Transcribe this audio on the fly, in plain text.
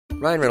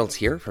Ryan Reynolds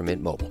here from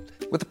Mint Mobile.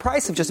 With the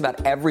price of just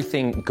about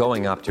everything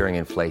going up during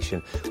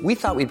inflation, we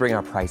thought we'd bring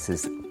our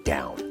prices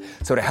down.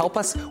 So to help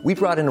us, we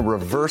brought in a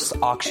reverse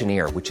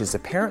auctioneer, which is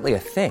apparently a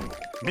thing.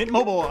 Mint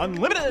Mobile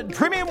Unlimited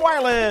Premium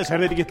Wireless. How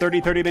to get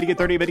 30, 30, bit to get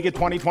 30, bit to get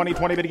 20, 20,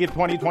 20, bit to get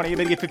 20, 20,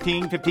 bit to get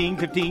 15, 15,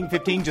 15,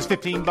 15, just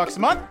 $15 a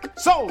month?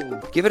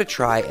 Sold! Give it a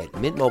try at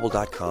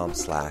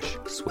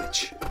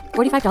mintmobile.com/switch.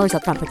 $45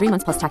 up front for 3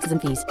 months plus taxes and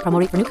fees. Promo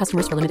rate for new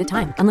customers for limited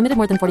time. Unlimited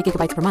more than 40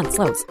 gigabytes per month.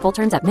 Slows full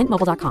terms at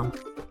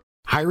mintmobile.com.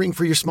 Hiring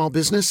for your small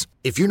business?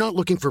 If you're not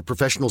looking for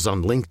professionals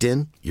on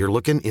LinkedIn, you're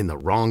looking in the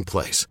wrong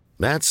place.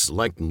 That's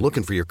like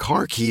looking for your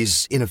car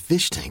keys in a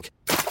fish tank.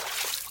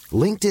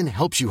 LinkedIn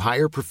helps you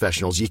hire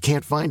professionals you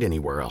can't find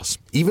anywhere else,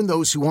 even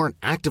those who aren't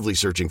actively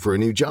searching for a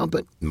new job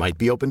but might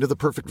be open to the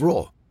perfect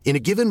role. In a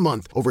given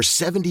month, over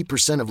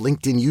 70% of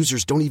LinkedIn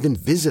users don't even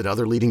visit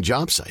other leading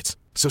job sites.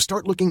 So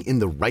start looking in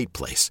the right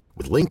place.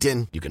 With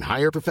LinkedIn, you can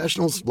hire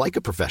professionals like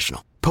a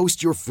professional.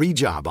 Post your free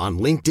job on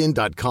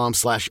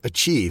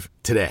linkedin.com/achieve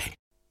today.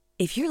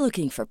 If you're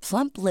looking for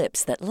plump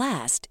lips that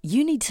last,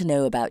 you need to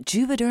know about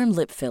Juvederm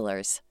lip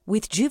fillers.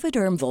 With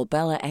Juvederm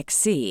Volbella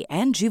XC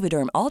and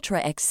Juvederm Ultra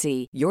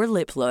XC, your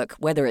lip look,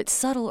 whether it's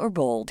subtle or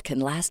bold, can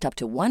last up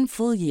to 1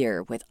 full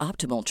year with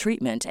optimal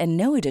treatment and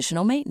no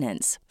additional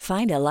maintenance.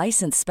 Find a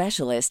licensed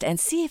specialist and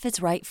see if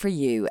it's right for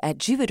you at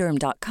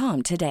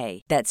Juvederm.com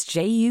today. That's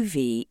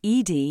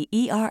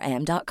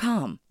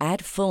JUVEDERM.com.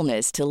 Add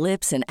fullness to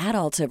lips in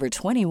adults over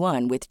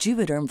 21 with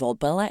Juvederm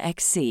Volbella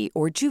XC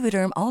or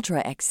Juvederm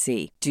Ultra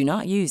XC. Do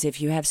not use if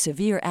you have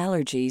severe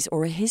allergies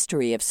or a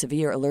history of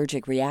severe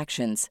allergic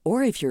reactions,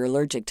 or if you're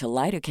allergic to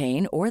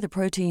lidocaine or the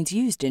proteins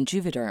used in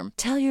Juvederm.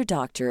 Tell your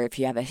doctor if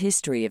you have a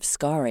history of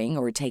scarring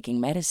or taking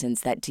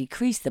medicines that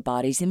decrease the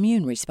body's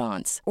immune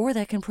response or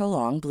that can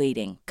prolong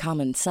bleeding.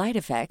 Common side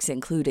effects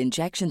include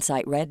injection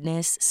site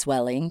redness,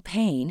 swelling,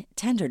 pain,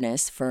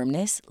 tenderness,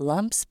 firmness,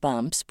 lumps,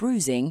 bumps,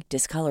 bruising,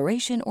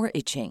 discoloration, or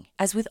itching.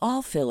 As with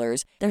all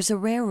fillers, there's a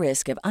rare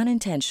risk of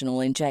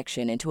unintentional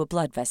injection into a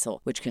blood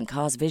vessel, which can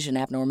cause vision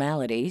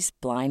abnormalities,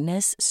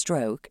 blindness,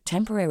 stroke,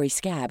 temporary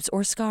scabs,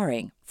 or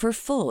scarring. For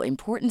full,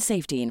 important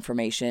safety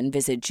information,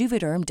 visit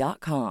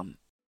Juvederm.com.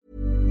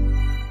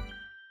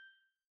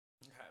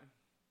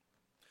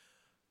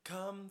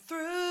 Come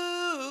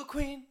through,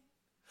 Queen.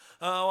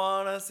 I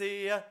wanna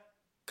see ya.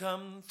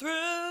 Come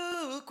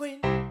through,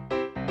 Queen.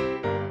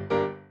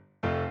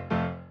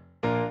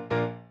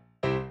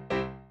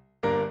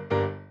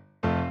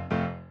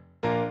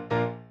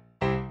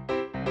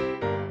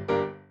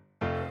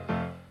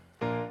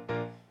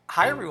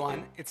 Hi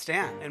everyone, it's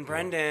Dan. And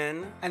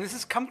Brendan. And this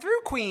is Come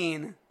Through,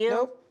 Queen.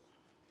 Nope.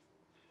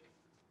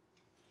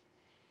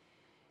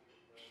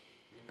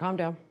 Calm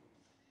down.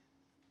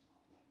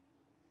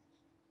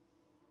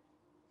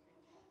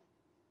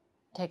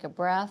 Take a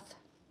breath.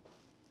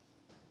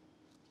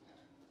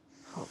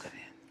 Okay.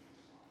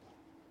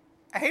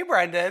 Hey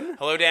Brendan.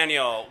 Hello,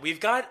 Daniel.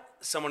 We've got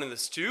someone in the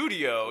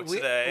studio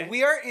today.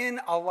 We are in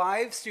a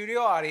live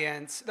studio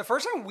audience. The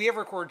first time we have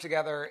recorded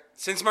together.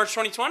 Since March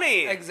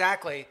 2020.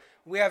 Exactly.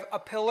 We have a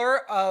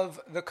pillar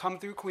of the Come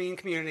Through Queen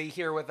community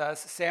here with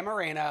us, Sam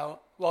Moreno.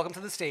 Welcome to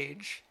the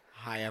stage.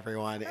 Hi,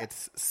 everyone.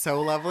 It's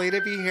so lovely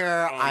to be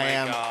here. Oh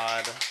my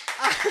God.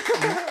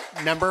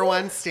 Number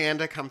one stand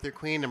to Come Through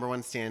Queen. Number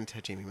one stand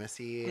to Jamie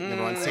Missy.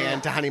 Number one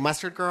stand to Honey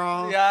Mustard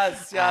Girl.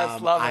 Yes,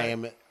 love it. I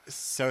am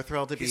so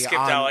thrilled to be on. He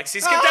skipped Alex.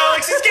 He skipped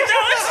Alex.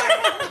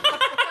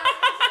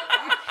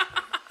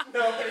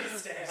 Nobody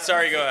stands.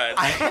 Sorry, go ahead.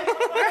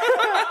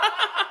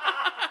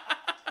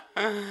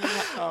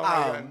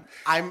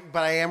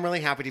 But I am really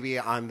happy to be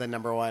on the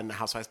number one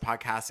Housewives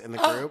podcast in the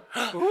group.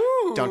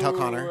 Don't tell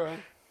Connor.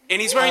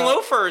 And he's wearing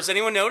loafers.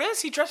 Anyone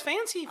notice? He dressed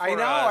fancy for us. I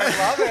know. I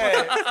love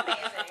it. It's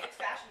amazing. It's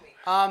Fashion Week.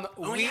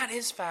 Oh, yeah, it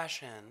is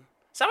fashion.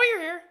 Is that why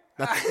you're here?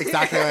 That's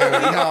exactly what I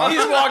mean. No.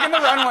 He's walking the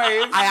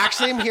runways. I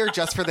actually am here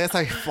just for this.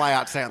 I fly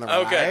out to stay on the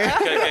runway.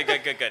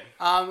 Okay. Good.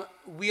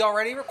 We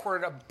already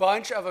recorded a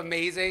bunch of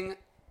amazing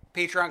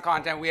Patreon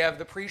content. We have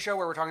the pre-show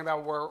where we're talking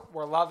about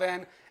we're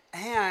loving,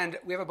 and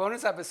we have a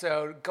bonus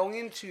episode going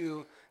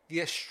into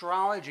the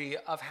astrology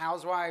of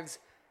Housewives,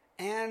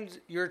 and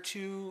your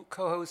two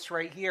co-hosts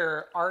right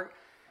here are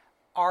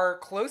our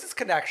closest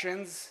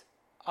connections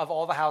of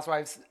all the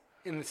Housewives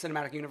in the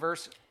cinematic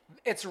universe.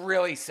 It's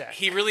really sick.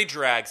 He really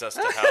drags us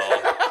to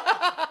hell.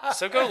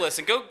 So go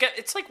listen. Go get.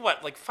 It's like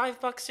what? Like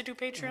 $5 to do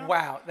Patreon?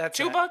 Wow, that's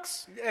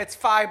 $2? It's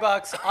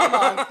 $5 a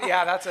month.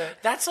 Yeah, that's it.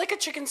 That's like a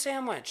chicken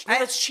sandwich. No,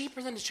 that's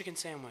cheaper than a chicken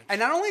sandwich.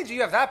 And not only do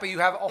you have that, but you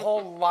have a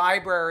whole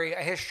library,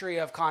 a history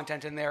of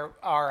content in there.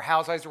 Our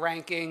Housewives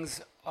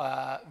rankings,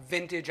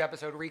 vintage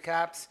episode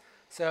recaps.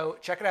 So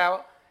check it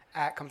out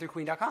at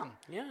comethroughqueen.com.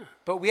 Yeah.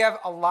 But we have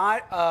a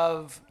lot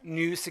of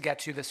news to get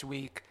to this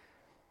week.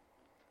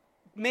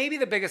 Maybe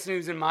the biggest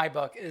news in my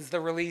book is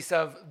the release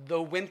of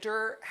the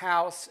Winter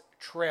House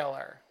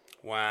trailer.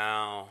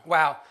 Wow.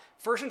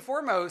 First and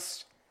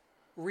foremost,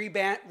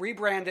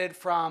 rebranded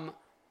from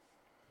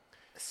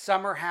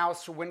Summer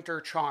House Winter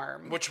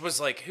Charm. Which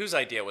was like, whose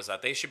idea was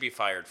that? They should be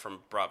fired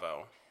from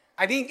Bravo.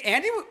 I think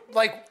Andy,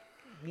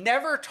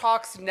 never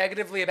talks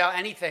negatively about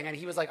anything, and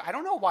he was like, I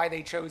don't know why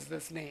they chose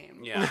this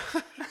name. Yeah.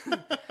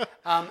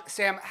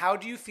 Sam, how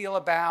do you feel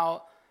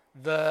about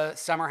the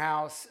Summer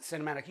House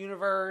cinematic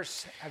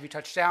universe? Have you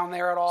touched down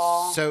there at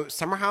all? So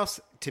Summer House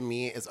to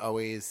me is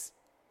always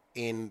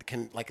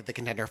like the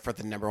contender for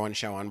the number one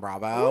show on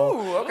Bravo.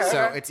 Ooh, okay.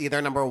 So it's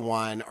either number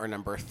 1 or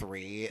number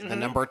 3. The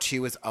number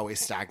 2 is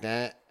always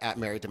stagnant at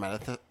Married to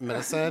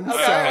Medicine.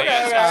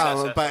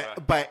 Okay.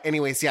 But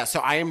anyways, yeah. So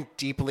I am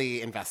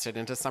deeply invested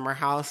into Summer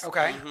House.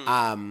 Okay.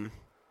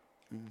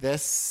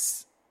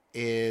 This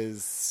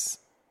is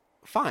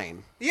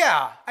fine.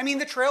 Yeah. I mean,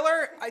 the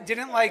trailer, I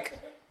didn't like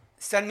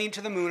send me to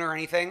the moon or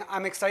anything.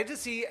 I'm excited to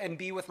see and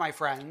be with my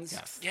friends.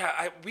 Yes.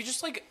 Yeah,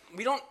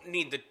 we don't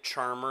need the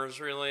charmers,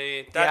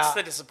 really. That's Yeah.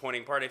 the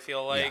disappointing part, I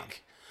feel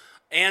like.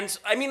 And,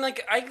 I mean,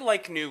 like, I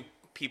like new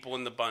people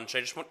in the bunch. I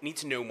just need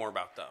to know more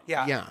about them.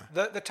 Yeah. Yeah.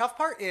 The tough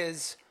part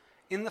is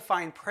in the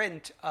fine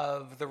print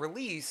of the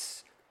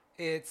release,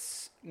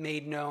 it's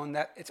made known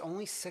that it's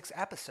only 6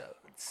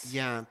 episodes.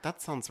 Yeah,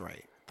 that sounds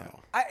right, though.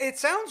 It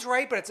sounds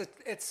right, but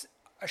it's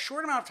a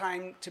short amount of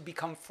time to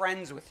become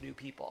friends with new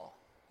people.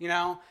 You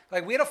know,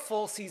 like we had a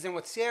full season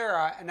with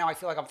Sierra, and now I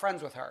feel like I'm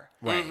friends with her.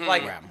 Right.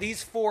 Like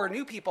these 4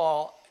 new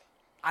people,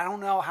 I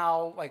don't know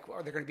how. Like,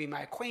 are they going to be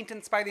my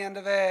acquaintance by the end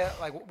of it?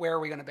 Like, where are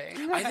we going to be?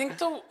 I think,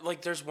 though,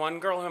 like, there's one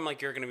girl who I'm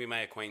like, you're going to be my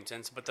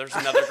acquaintance, but there's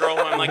another girl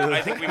who I'm like,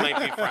 I think we might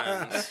be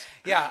friends.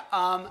 Yeah.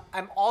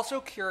 I'm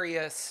also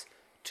curious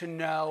to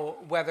know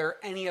whether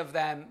any of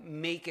them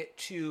make it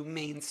to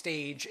main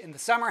stage in the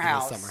Summer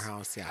House. The Summer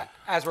House, yeah.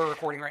 As we're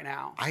recording right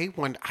now. I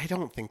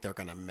don't think they're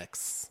gonna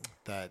mix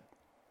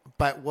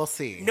but we'll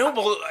see. No,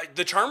 but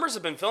the Charmers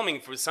have been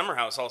filming for Summer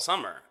House all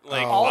summer.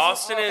 Like, Oh.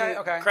 Austin and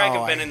Okay. Craig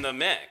have been in the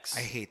mix.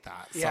 I hate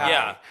that. Yeah.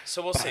 Yeah,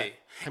 so we'll see.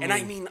 I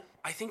I mean,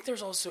 I think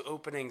there's also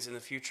openings in the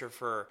future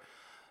for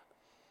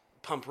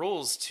Pump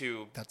Rules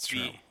to That's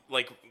be, true.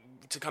 like,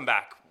 to come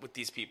back with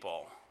these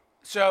people.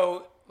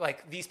 So,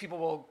 like, these people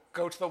will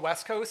go to the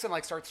West Coast and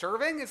like start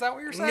serving? Is that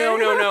what you're saying?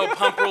 No.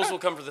 Pump Rules will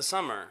come for the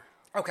summer.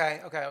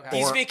 Okay.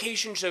 These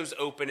vacation shows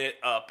open it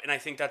up, and I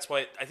think that's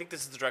why I think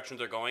this is the direction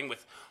they're going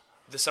with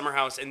the Summer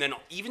House, and then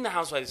even the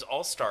Housewives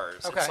All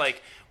Stars. Okay. It's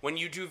like when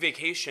you do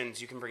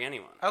vacations, you can bring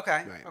anyone.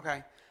 Okay. Right.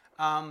 Okay.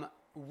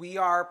 We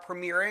are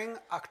premiering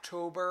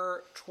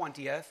October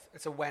 20th.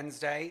 It's a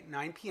Wednesday,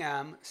 9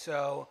 p.m.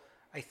 So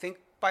I think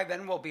by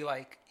then we'll be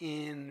like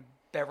in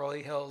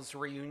Beverly Hills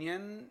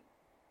reunion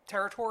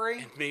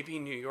territory. Maybe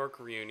New York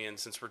reunion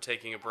since we're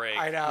taking a break.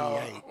 I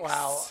know. Yikes.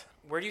 Wow.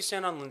 Where do you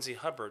stand on Lindsay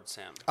Hubbard,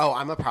 Sam? Oh,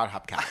 I'm a proud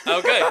Hubcap.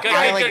 Oh, good.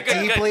 I like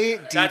good. deeply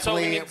That's all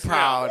we deeply need to know.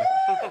 proud.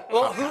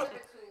 Well, who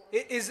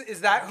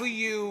is that? Who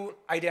you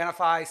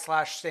identify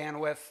 /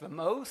 stand with the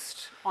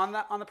most on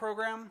the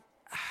program?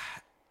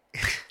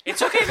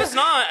 It's okay if it's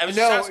not. I was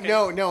just asking.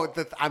 No.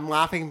 I'm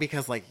laughing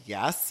because, like,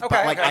 yes, Okay,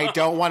 but like okay. I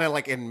don't want to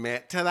like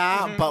admit to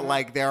that. But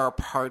like, there are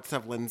parts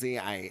of Lindsay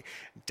I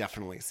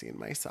definitely see in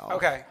myself.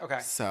 Okay.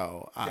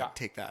 So Yeah.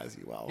 take that as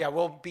you will. Yeah,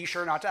 we'll be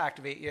sure not to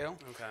activate you.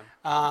 Okay.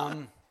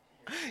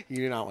 You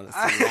do not want to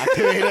see me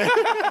activated.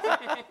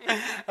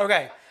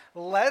 Okay,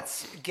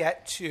 let's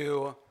get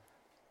to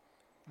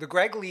the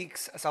Greg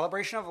Leaks, A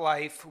Celebration of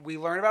Life. We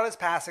learned about his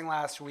passing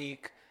last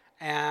week,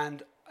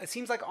 and it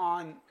seems like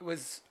it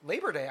was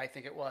Labor Day, I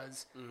think it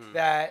was,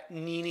 that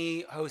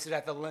Nene hosted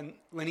at the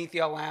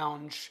Lenithia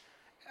Lounge.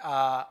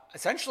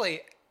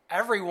 Essentially,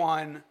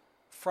 everyone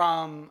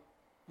from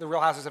the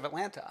Real Houses of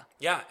Atlanta.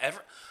 Yeah.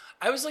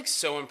 I was like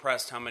so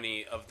impressed how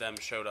many of them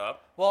showed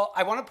up. Well,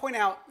 I want to point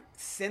out,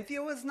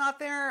 Cynthia was not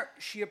there.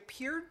 She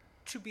appeared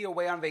to be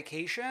away on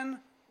vacation.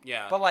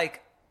 Yeah. But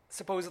like,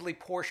 supposedly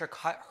Portia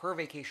cut her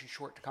vacation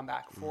short to come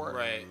back for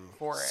Right.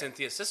 for it.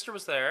 Cynthia's sister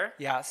was there.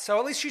 Yeah, so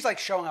at least she's like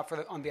showing up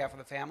on behalf of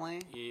the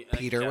family.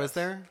 Peter was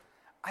there.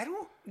 I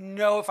don't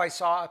know if I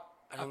saw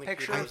I a don't think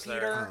picture Peter of was Peter.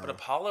 there, but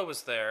Apollo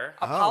was there.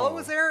 Apollo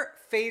was there,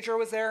 Phaedra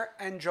was there,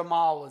 and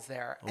Jamal was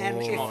there. And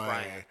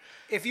Bryant.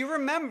 if you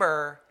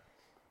remember,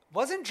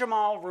 wasn't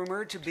Jamal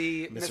rumored to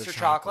be Mr.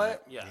 Chocolate?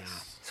 Yes.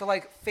 So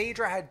like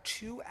Phaedra had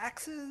 2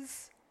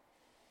 exes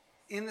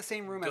in the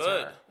same room as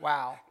Good. her.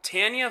 Wow.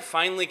 Tanya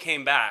finally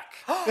came back.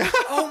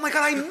 Oh my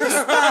god, I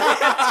missed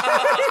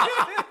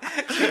that.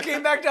 She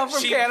came back down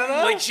from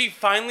Canada? Like, she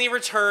finally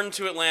returned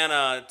to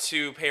Atlanta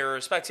to pay her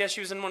respects. Yeah,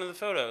 she was in one of the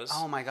photos.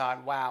 Oh my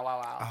god,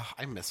 wow. Oh,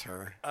 I miss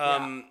her.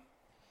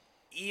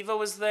 Eva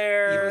was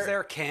there. Eva was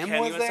there. Kim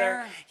Kenny was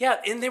there. Yeah,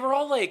 and they were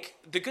all like,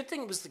 the good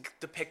thing was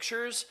the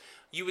pictures,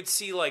 you would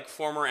see like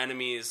former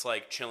enemies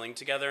like chilling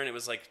together, and it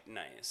was like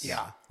nice.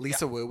 Yeah.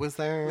 Lisa Wu was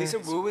there. Lisa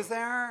Wu was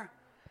there.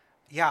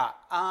 Yeah.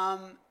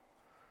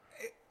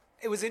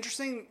 It was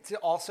interesting to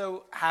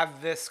also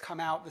have this come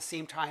out the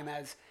same time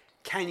as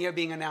Kenya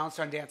being announced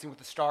on Dancing with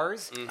the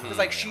Stars. Because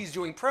like she's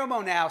doing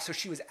promo now, so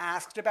she was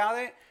asked about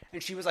it,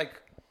 and she was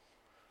like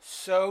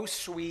so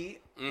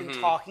sweet in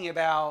talking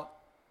about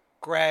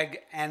Greg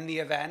and the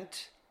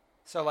event.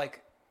 So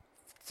like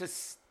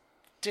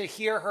to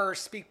hear her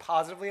speak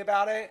positively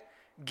about it,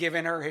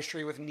 given her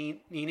history with Nene,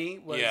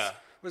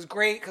 was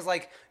great. Because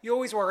like you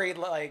always worried,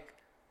 like,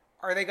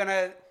 are they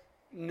gonna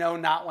know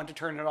not when to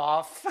turn it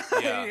off.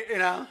 Yeah. You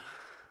know?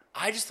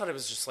 I just thought it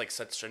was just like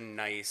such a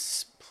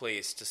nice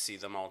place to see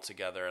them all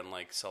together and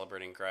like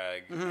celebrating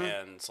Greg.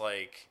 And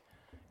like,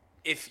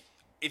 if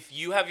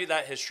you have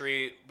that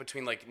history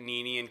between like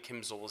Nene and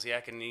Kim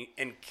Zolciak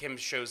and Kim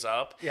shows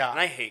up, and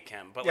I hate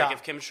Kim, but like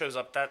if Kim shows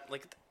up, that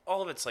like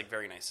all of it's like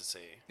very nice to see.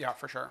 Yeah,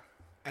 for sure.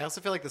 I also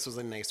feel like this was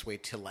a nice way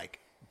to like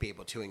be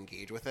able to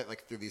engage with it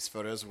like through these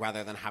photos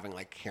rather than having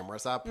like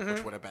cameras up,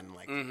 which would have been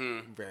like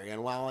very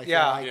unwell. I feel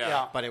like.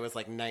 Yeah. But it was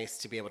like nice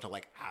to be able to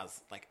like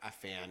as like a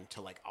fan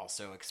to like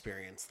also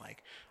experience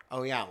like,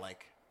 oh yeah,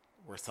 like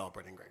we're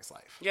celebrating Greg's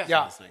life. Yeah.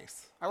 That was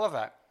nice. I love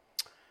that.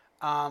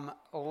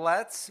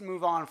 Let's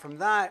move on from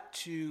that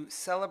to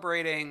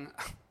celebrating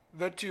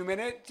the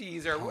 2-minute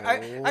teaser.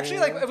 Actually,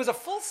 like it was a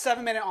full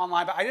 7-minute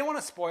online, but I didn't want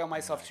to spoil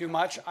myself too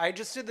much. I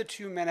just did the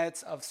 2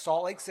 minutes of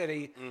Salt Lake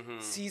City,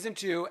 season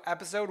 2,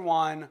 episode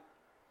 1,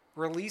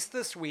 released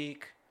this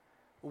week.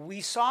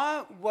 We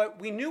saw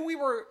what we knew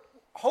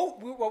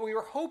what we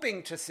were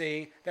hoping to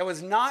see that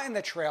was not in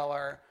the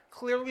trailer.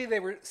 Clearly,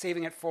 they were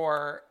saving it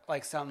for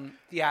like some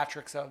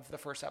theatrics of the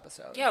first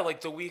episode. Yeah,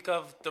 like the week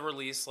of the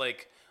release,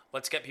 like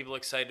let's get people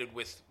excited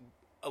with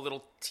a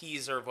little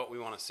teaser of what we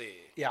want to see.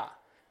 Yeah.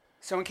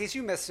 So in case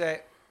you missed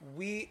it,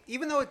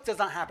 even though it does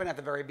not happen at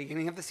the very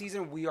beginning of the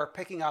season, we are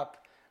picking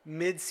up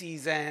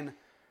mid-season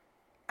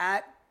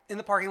in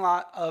the parking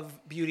lot of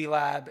Beauty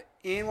Lab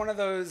in one of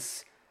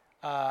those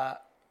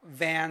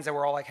vans that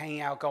we're all like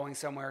hanging out, going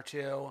somewhere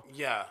to.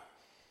 Yeah.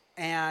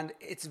 And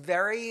it's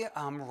very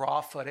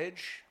raw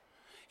footage.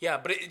 Yeah,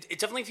 but it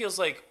definitely feels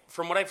like,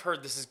 from what I've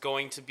heard, this is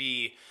going to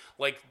be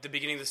like the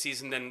beginning of the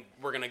season. Then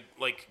we're gonna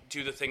like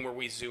do the thing where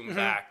we zoom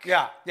back.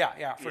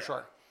 Yeah, for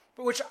sure.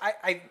 But which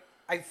I'm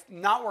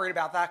not worried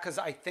about that because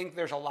I think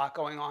there's a lot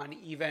going on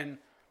even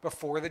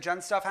before the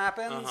Jen stuff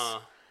happens.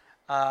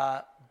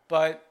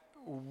 But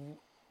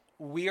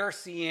we are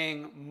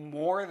seeing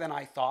more than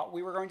I thought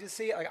we were going to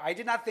see. Like, I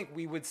did not think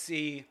we would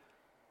see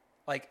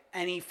like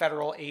any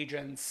federal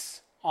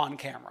agents on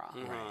camera.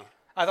 Right.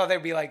 I thought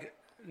they'd be like,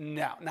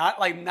 no,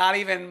 not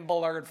even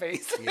blurred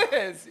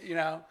faces, you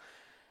know.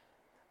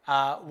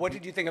 What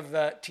did you think of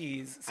the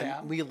tease,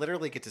 Sam? We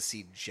literally get to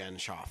see Jen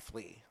Shaw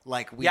flee.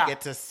 Like, we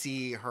get to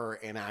see her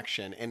in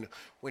action. And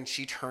when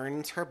she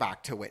turns her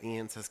back to Whitney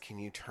and says, can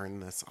you turn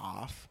this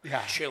off?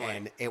 Yeah. Chilling.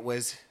 And it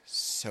was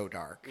so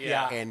dark.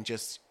 Yeah. And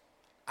just,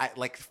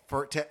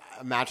 to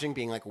imagine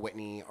being like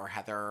Whitney or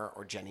Heather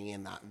or Jenny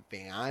in that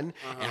van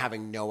and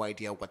having no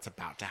idea what's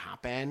about to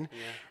happen. Yeah.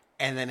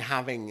 And then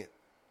having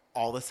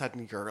all of a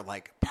sudden your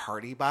like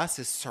party bus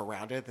is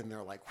surrounded and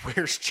they're like,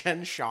 where's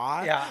Jen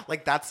Shaw? Yeah.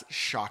 Like, that's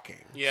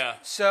shocking. Yeah.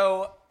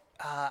 So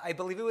I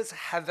believe it was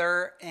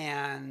Heather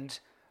and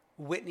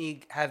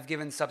Whitney have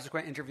given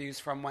subsequent interviews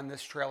from when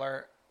this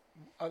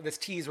this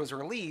tease was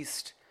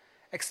released,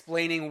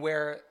 explaining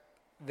where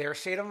their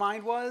state of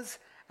mind was.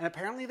 And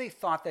apparently they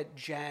thought that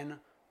Jen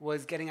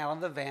was getting out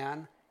of the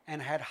van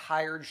and had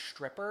hired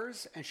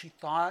strippers. And she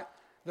thought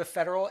the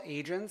federal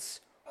agents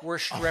were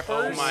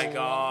strippers. Oh my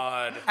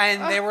God.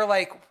 And they were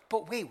like,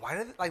 but wait, why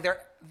did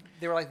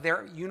they were like,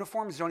 their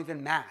uniforms don't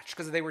even match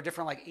because they were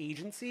different like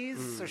agencies.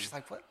 So she's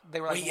like, what?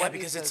 They were like, yeah,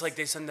 because it's like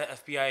they send the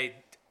FBI.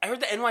 I heard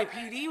the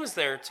NYPD was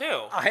there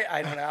too.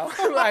 I don't know.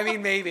 I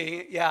mean,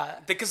 maybe, yeah.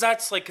 Because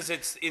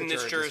it's in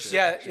this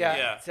jurisdiction.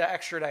 Yeah. It's an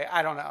extra day.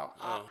 I don't know.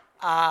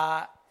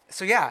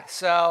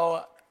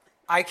 So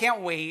I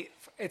can't wait.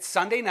 It's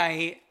Sunday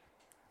night.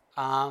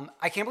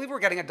 I can't believe we're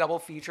getting a double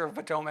feature of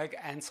Potomac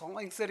and Salt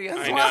Lake City as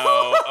well. I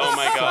know. Oh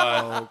my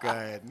God.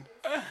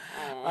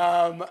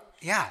 So good.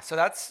 Yeah, so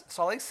that's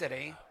Salt Lake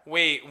City.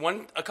 Wait,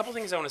 a couple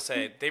things I want to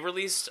say. They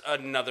released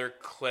another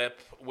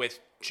clip with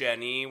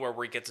Jenny where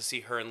we get to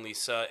see her and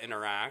Lisa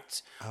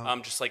interact,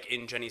 just like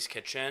in Jenny's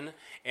kitchen.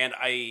 And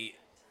I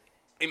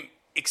am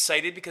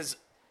excited because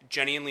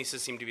Jenny and Lisa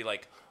seem to be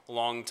like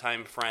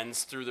longtime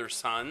friends through their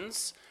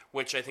sons,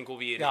 which I think will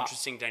be an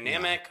interesting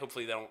dynamic.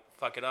 Hopefully they don't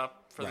fuck it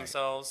up for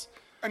themselves.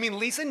 I mean,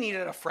 Lisa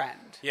needed a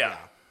friend. Yeah.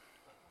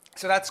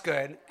 So that's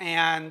good.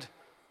 And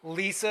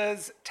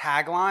Lisa's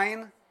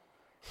tagline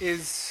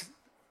is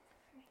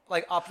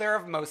like up there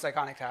of most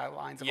iconic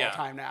taglines of all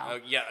time now.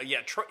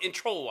 In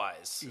troll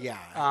wise. Yeah.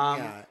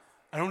 I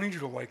don't need you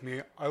to like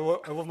me. I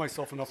love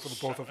myself enough for the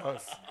both of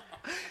us.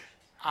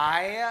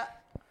 I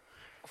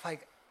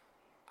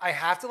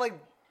have to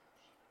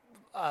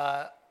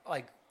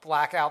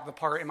black out the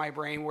part in my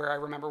brain where I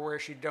remember where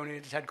she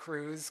donated to Ted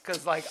Cruz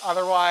because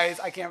otherwise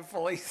I can't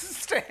fully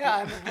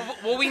stand.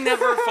 Well, we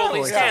never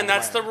fully stand.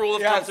 That's the rule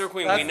of Come Through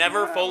Queen. We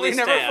never fully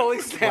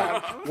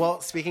stand. Well,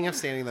 speaking of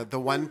standing, the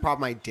one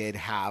problem I did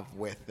have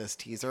with this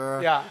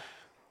teaser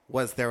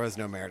was there was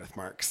no Meredith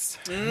Marks.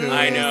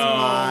 I know.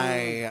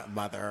 My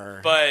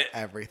mother. But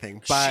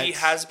everything. But she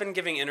has been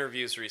giving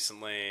interviews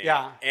recently.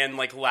 Yeah. And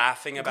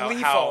laughing about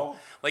how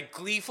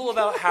gleeful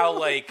about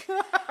how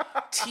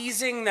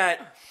teasing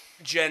that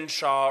Jen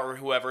Shaw or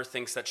whoever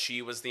thinks that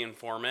she was the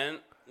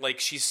informant.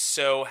 She's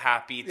so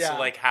happy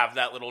to have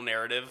that little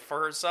narrative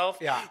for herself.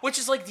 Yeah. Which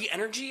is the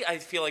energy I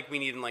feel like we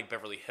need in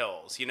Beverly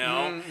Hills, you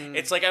know? Mm-hmm.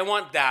 It's I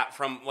want that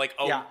from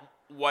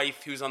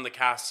wife who's on the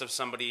cast of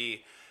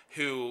somebody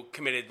who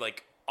committed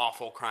like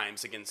awful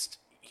crimes against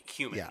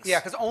humans. Yes. Yeah,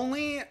 because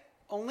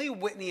only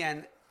Whitney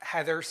and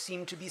Heather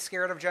seem to be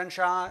scared of Jen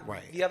Shah.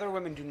 Right. The other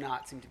women do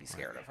not seem to be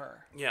scared of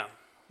her. Yeah.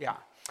 Yeah.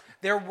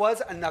 There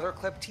was another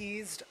clip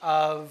teased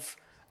of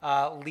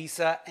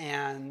Lisa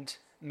and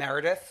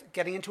Meredith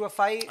getting into a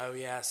fight. Oh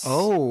yes.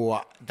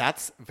 Oh,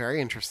 that's very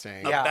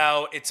interesting.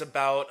 Yeah. It's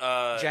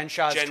about Jen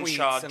Shah's Jen tweets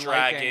Shah and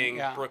dragging liking,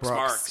 yeah. Brooks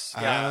Marks.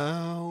 Yeah.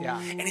 Oh. Yeah.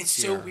 And it's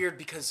so weird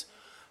because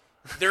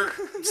they're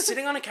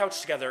sitting on a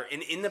couch together,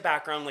 and in the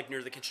background, like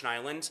near the kitchen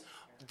island,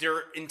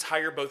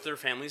 both their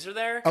families are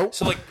there. Oh.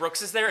 So like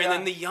Brooks is there, Yeah. and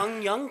then the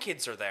young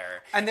kids are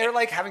there. And they're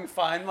like having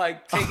fun,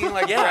 like taking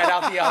like bread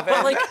out the oven.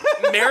 But like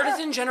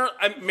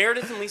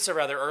Meredith and Lisa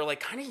rather are like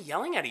kind of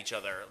yelling at each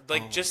other,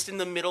 like just in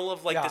the middle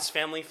of like this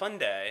family fun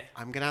day.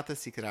 I'm gonna have to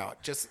seek it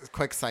out. Just a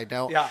quick side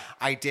note. Yeah.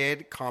 I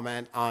did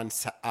comment on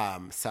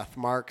Seth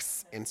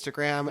Mark's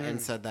Instagram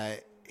and said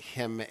that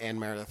him and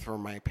Meredith were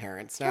my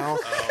parents now.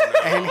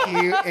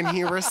 And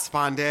he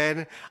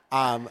responded,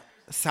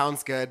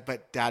 sounds good,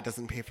 but Dad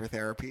doesn't pay for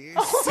therapy.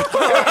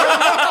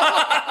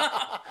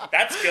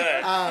 That's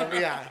good.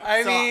 Yeah.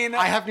 I mean,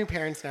 I have new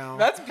parents now.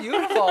 that's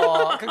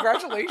beautiful.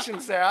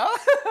 Congratulations, Sarah.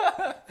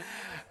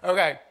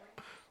 Okay,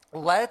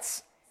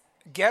 let's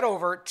get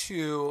over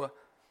to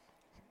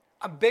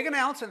a big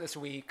announcement this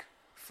week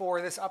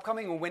for this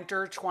upcoming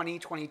winter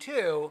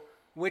 2022,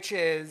 which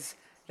is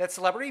that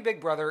Celebrity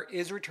Big Brother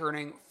is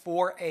returning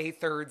for a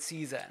third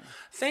season.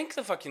 Thank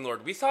the fucking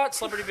Lord. We thought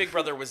Celebrity Big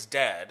Brother was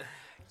dead.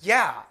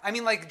 Yeah, I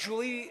mean, like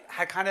Julie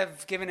had kind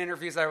of given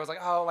interviews that I was like,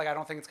 oh, like I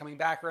don't think it's coming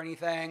back or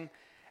anything,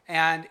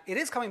 and it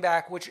is coming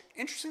back. Which,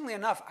 interestingly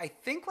enough, I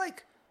think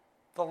like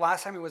the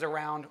last time it was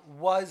around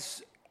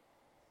was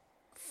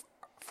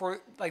for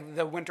like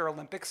the Winter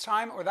Olympics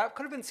time, or that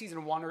could have been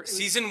season one or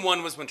Season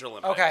 1 was Winter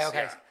Olympics. Okay.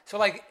 Yeah. So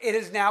like it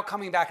is now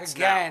coming back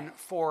again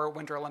for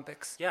Winter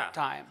Olympics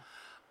time.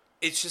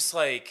 It's just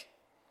like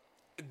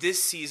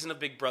this season of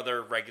Big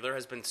Brother regular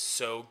has been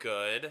so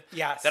good.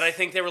 Yes. That I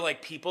think they were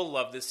like, people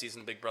love this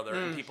season of Big Brother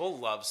and people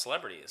love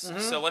celebrities.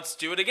 So let's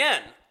do it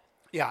again.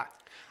 Yeah.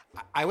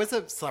 I was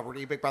a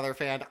Celebrity Big Brother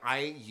fan. I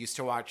used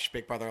to watch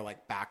Big Brother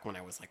like back when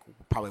I was like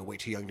probably way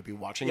too young to be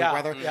watching Big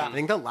Brother. Yeah. I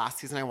think the last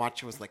season I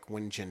watched was like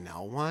when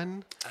Janelle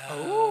won.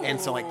 Oh. And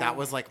so like that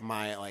was like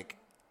my like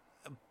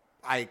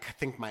I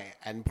think my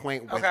end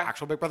point with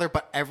actual Big Brother.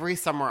 But every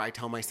summer I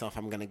tell myself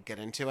I'm gonna get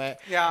into it.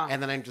 Yeah.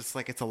 And then I'm just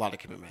like, it's a lot of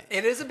commitment.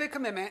 It is a big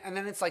commitment, and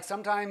then it's like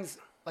sometimes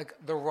like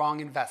the wrong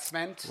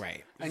investment.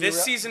 Right. And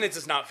This season, it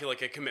does not feel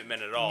like a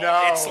commitment at all.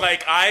 No. It's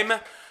like I'm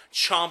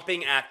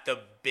chomping at the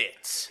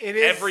bit It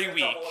is every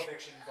week.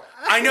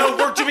 I know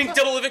we're doing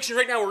double eviction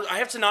right now. I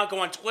have to not go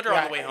on Twitter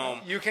on the way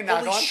home. You cannot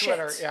Holy go on shit.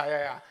 Twitter.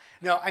 Yeah.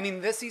 No, I mean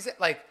this season,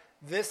 like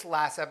this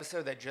last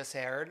episode that just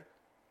aired,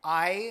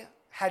 I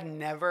had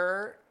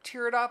never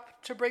teared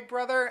up to Big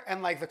Brother,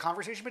 and like the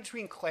conversation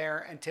between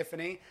Claire and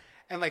Tiffany,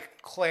 and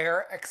like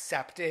Claire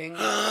accepting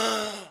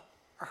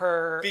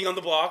her Being on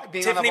the block.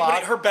 Being on Tiffany the block.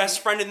 putting her best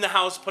friend in the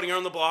house, putting her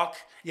on the block.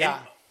 Yeah.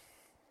 And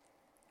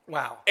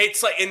Wow.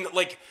 it's like, and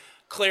like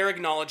Claire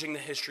acknowledging the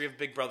history of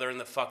Big Brother and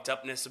the fucked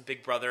upness of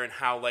Big Brother and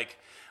how like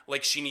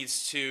she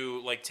needs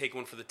to like take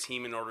one for the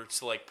team in order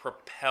to like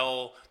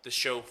propel the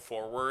show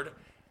forward.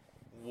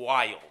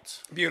 Wild.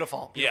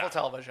 Beautiful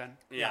television.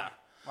 Yeah.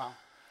 Wow.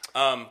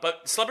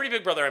 But Celebrity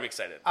Big Brother, I'm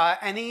excited.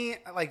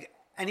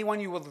 Anyone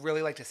you would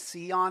really like to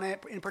see on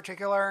it in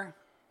particular?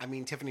 I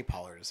mean, Tiffany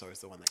Pollard is always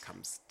the one that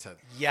comes to.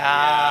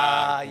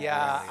 Yeah. Really,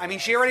 I mean,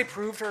 she already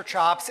proved her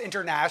chops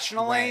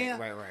internationally.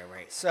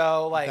 Right.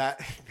 So, like,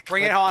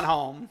 bring it on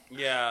home.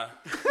 Yeah.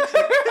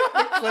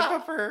 Clip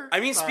of her. I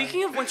mean,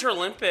 speaking of Winter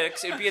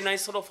Olympics, it'd be a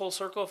nice little full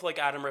circle if like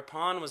Adam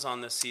Rippon was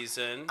on this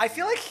season. I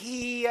feel like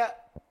he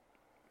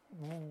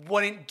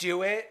wouldn't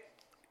do it.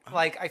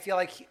 Like, I feel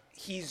like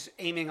he's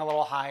aiming a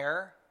little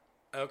higher.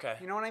 Okay.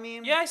 You know what I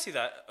mean? Yeah, I see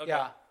that. Okay.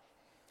 Yeah.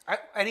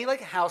 Any like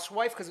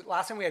housewife? Because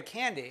last time we had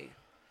Candy.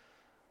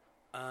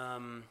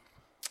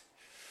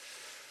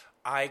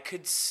 I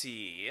could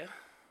see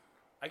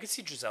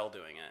Giselle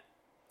doing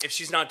it if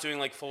she's not doing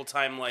like full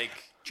time like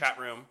chat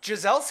room.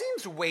 Giselle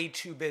seems way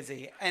too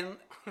busy, and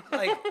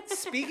like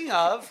speaking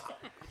of,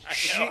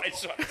 I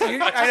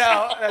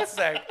know that's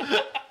sick.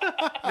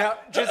 Now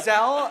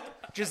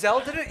Giselle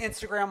did an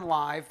Instagram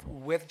live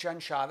with Jen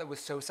Shah that was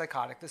so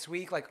psychotic this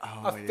week, like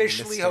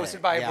officially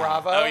hosted by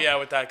Bravo. Oh yeah,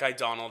 with that guy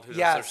Donald who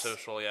does their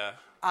social. Yeah.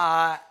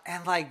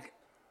 And like.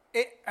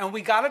 And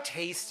we got a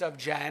taste of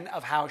Jen,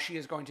 of how she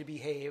is going to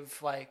behave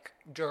like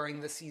during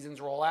the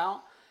season's rollout.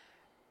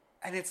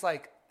 And it's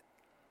like,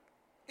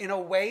 in a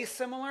way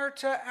similar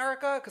to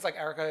Erica, because like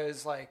Erica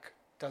is like,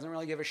 doesn't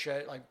really give a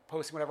shit, like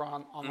posting whatever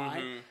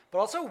online. Mm-hmm. But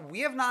also,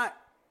 we have not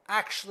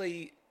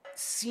actually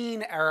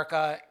seen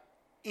Erica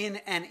in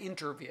an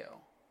interview.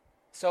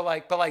 So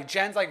like, but like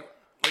Jen's like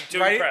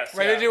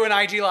ready to do an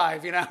IG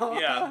live, you know?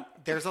 Yeah.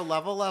 There's a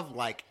level of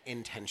like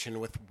intention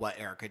with what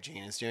Erica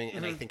Jane is doing,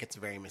 and I think it's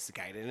very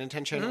misguided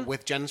intention.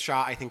 With Jen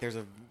Shah, I think there's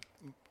a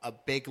a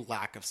big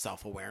lack of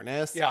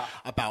self-awareness Yeah.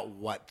 about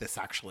what this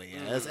actually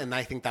is. And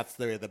I think that's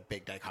the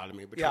big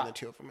dichotomy between Yeah. the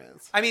two of them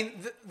is. I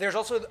mean, there's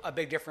also a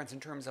big difference in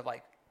terms of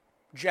like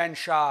Jen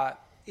Shah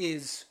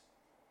is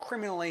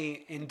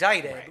criminally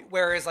indicted,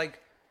 whereas like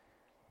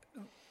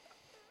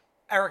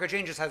Erica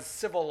Jane just has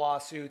civil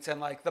lawsuits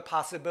and like the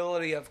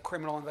possibility of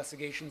criminal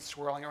investigations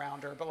swirling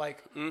around her. But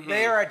like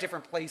they are at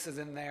different places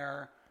in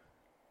their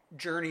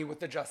journey with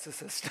the justice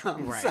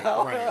system. Right,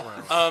 So-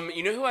 right.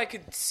 You know who I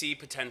could see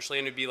potentially,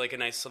 and it'd be like a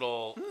nice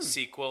little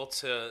sequel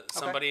to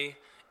somebody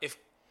if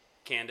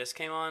Candace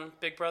came on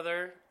Big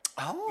Brother,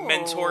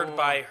 mentored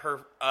by her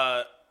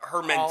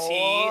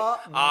mentee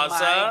Azza.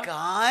 My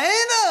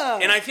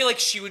God. And I feel like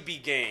she would be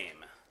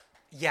game.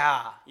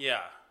 Yeah.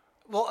 Yeah.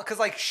 Well, because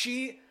like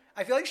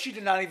I feel like she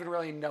did not even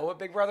really know what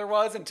Big Brother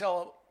was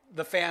until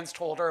the fans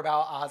told her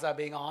about Azza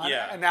being on.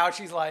 Yeah. And now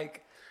she's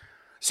like,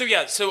 So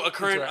a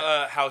current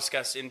right. house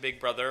guest in Big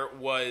Brother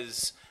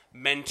was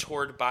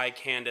mentored by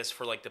Candace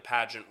for like the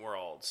pageant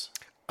worlds.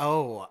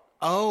 Oh,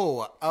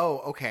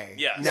 okay.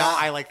 Yes. Now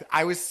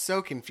I was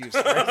so confused.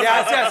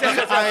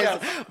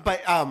 yes.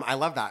 But I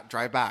love that.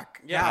 Drive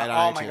Back. Yeah. Right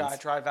on Oh my iTunes. God,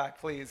 drive back,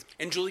 please.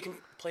 And Julie can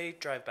play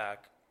Drive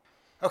Back.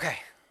 Okay.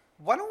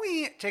 Why don't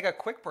we take a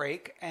quick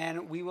break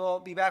and we will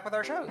be back with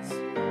our shows.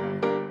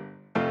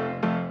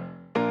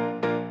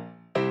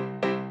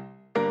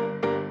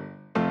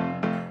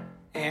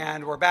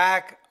 And we're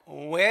back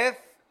with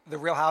the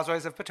Real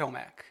Housewives of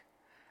Potomac.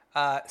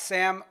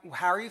 Sam,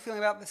 how are you feeling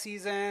about the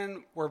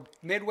season? We're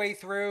midway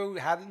through.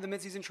 Had the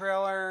mid-season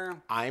trailer.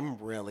 I'm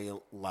really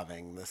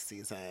loving this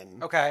season.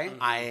 Okay.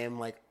 I am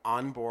like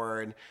on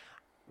board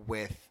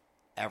with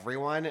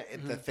everyone.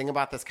 The thing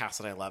about this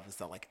cast that I love is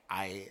that like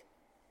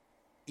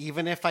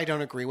even if I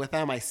don't agree with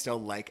them, I still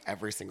like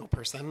every single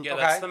person. Yeah,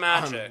 that's the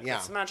magic. yeah.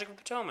 That's the magic of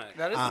Potomac.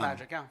 That is the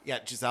magic, yeah. Yeah,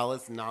 Giselle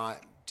is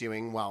not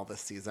doing well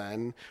this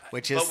season,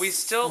 which is But we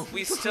still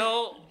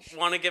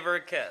want to give her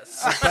a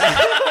kiss.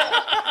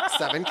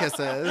 7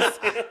 kisses.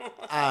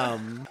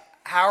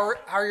 How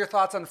are your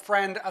thoughts on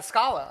friend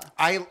Ascala?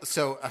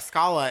 So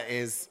Ascala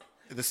is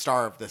the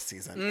star of this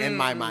season in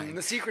my mind.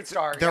 The secret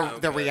star.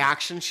 The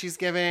reaction she's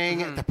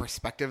giving, the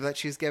perspective that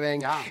she's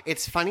giving. Yeah.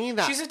 It's funny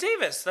that She's a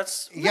Davis.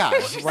 That's right.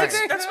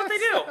 That's what they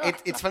do.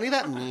 It's funny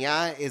that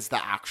Mia is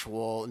the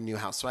actual new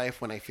housewife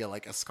when I feel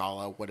like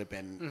Ascala would have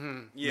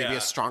been maybe Yeah. a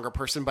stronger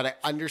person, but I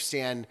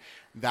understand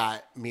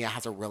that Mia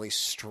has a really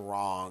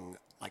strong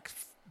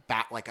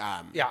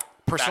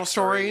personal Backstory,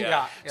 story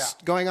yeah.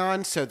 going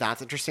on, so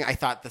that's interesting. I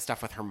thought the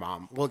stuff with her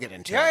mom, we'll get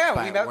into it. Yeah,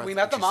 but we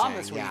met the mom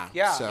this interesting. week.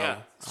 Yeah.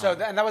 So,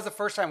 And that was the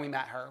first time we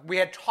met her. We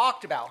had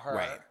talked about her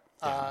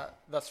Right.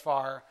 thus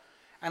far.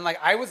 And like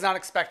I was not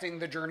expecting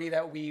the journey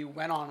that we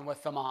went on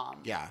with the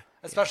mom. Yeah.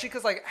 Especially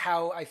because like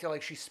how I feel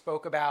like she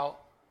spoke about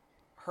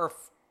her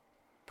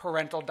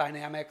parental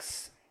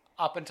dynamics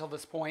up until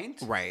this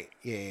point. right.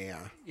 Yeah.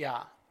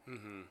 Yeah.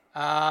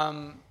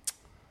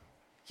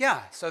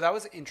 Yeah, so that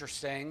was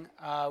interesting.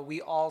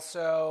 We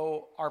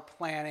also are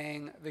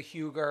planning the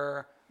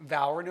Huger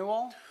vow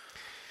renewal.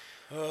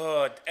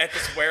 Oh, at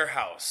this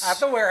warehouse. At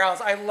the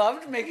warehouse. I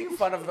loved making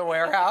fun of the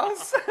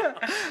warehouse.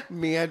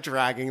 Mia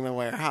dragging the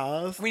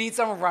warehouse. We need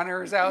some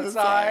runners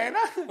outside.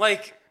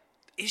 Like,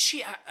 is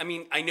she? I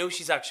mean, I know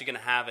she's actually going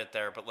to have it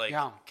there, but like,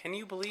 Yeah. can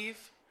you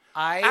believe?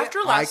 I After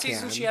last I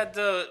season, can. she had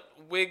the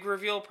wig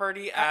reveal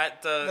party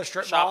at the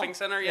strip shopping mall?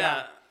 center.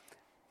 Yeah.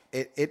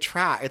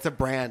 Yeah. It's a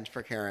brand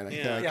for Karen. I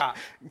feel like Yeah.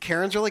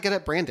 Karen's really good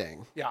at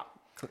branding. Yeah.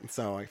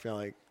 So I feel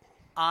like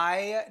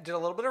I did a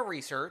little bit of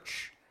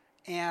research,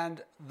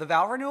 and the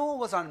vow renewal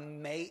was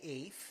on May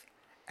 8th,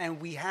 and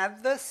we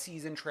had the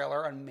season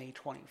trailer on May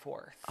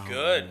 24th.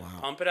 Good.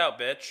 Pump it out,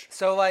 bitch.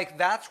 So, like,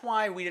 that's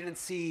why we didn't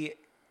see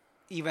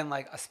even,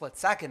 like, a split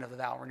second of the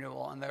vow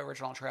renewal in the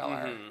original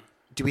trailer.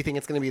 do we think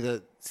it's going to be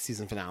the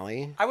season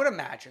finale? I would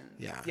imagine.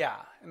 Yeah. Yeah,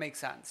 it makes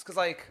sense. Because,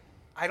 like,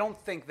 I don't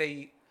think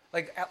they...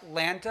 Like,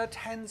 Atlanta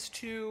tends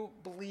to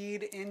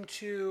bleed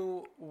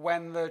into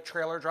when the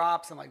trailer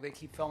drops, and, like, they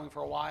keep filming for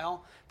a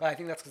while. But I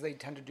think that's because they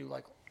tend to do,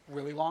 like,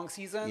 really long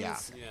seasons. Yeah.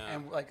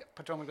 And, like,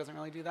 Potomac doesn't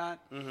really do that.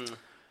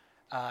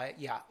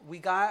 Yeah. We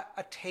got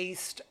a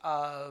taste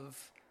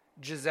of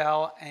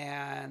Giselle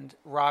and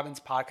Robin's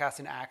podcast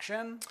in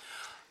action.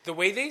 The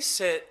way they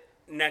sit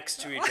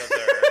next to each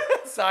other,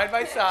 Side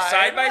by side.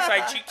 side by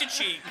side, cheek to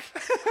cheek.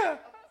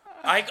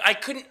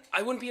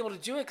 I wouldn't be able to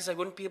do it because I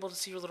wouldn't be able to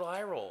see your little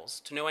eye rolls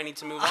to know I need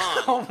to move on.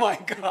 Oh, my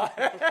God.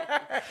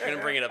 You're going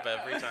to bring it up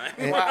every time.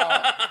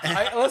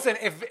 Wow. Listen,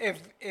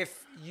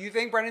 if you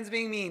think Brendan's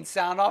being mean,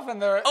 sound off in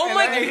the... Oh in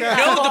my the- God!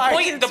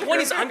 No, the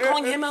point is, I'm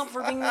calling him out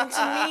for being mean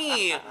to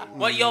me.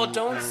 What y'all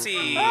don't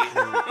see.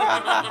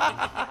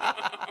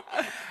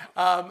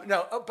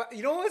 No, but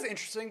you know what was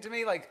interesting to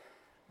me? Like,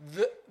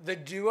 the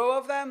duo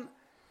of them,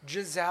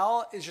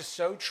 Giselle is just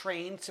so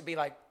trained to be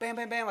like, bam,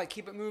 bam, bam, like,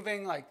 keep it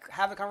moving, like,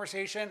 have a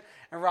conversation.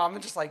 And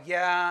Robin just like,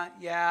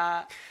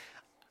 yeah.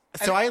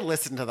 So I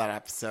listened to that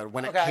episode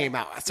when it Okay. came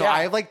out. So Yeah.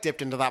 I like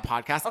dipped into that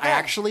podcast. Okay. I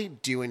actually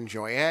do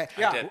enjoy it.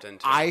 Yeah. Dipped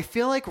into. I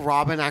feel like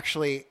Robin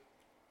actually,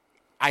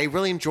 I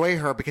really enjoy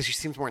her because she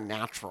seems more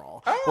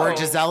natural. Where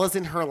Giselle is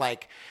in her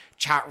like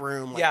chat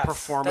room, like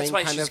performing. That's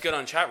why kind she's of, good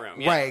on chat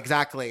room. Yeah. Right,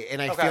 exactly.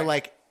 And I feel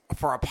like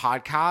for a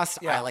podcast,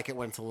 Yeah. I like it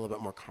when it's a little bit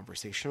more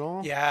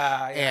conversational.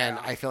 Yeah. And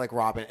I feel like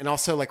Robin, and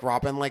also like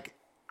Robin, like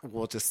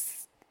will just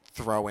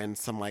throw in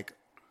some like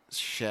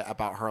shit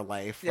about her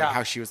life, like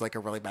how she was like a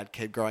really bad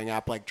kid growing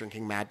up, like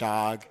drinking Mad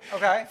Dog.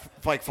 Okay.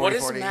 Like 40, What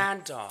is 40.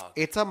 Mad Dog?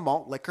 It's a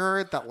malt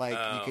liquor that like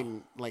you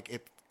can like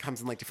it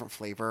comes in like different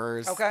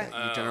flavors. Okay.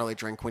 That you generally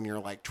drink when you're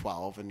like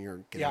 12 and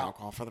you're getting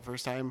alcohol for the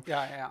first time.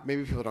 Yeah.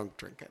 Maybe people don't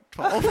drink at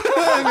 12. Maybe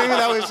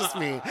that was just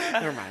me.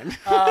 Never mind.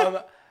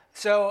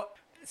 So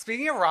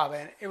speaking of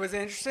Robin, it was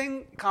an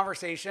interesting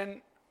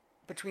conversation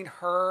between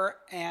her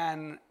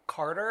and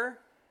Carter.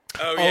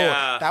 Oh,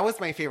 yeah. That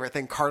was my favorite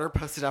thing. Carter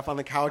posted up on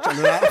the couch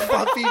under that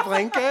fluffy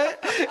blanket.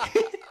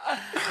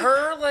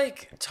 Her,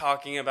 like,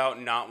 talking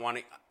about not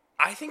wanting...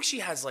 I think she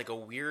has, like, a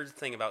weird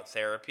thing about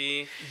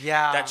therapy.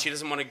 Yeah. That she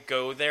doesn't want to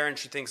go there, and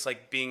she thinks,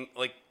 like,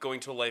 going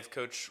to a life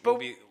coach will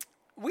be...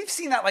 We've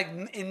seen that, like,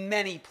 in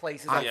many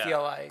places, I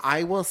feel like.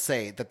 I will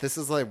say that this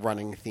is a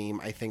running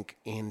theme, I think,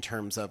 in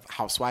terms of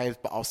housewives,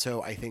 but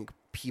also I think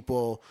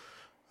people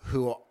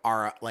who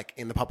are, like,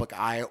 in the public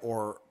eye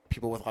or...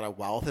 people with a lot of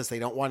wealth is they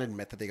don't want to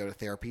admit that they go to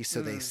therapy, so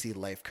they see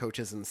life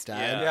coaches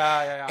instead.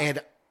 Yeah.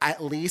 And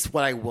at least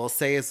what I will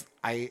say is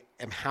I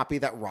am happy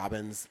that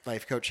Robin's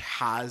life coach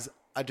has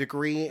a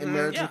degree in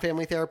marriage and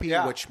family therapy,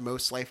 which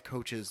most life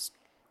coaches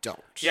don't.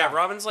 Yeah,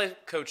 Robin's life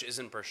coach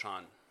isn't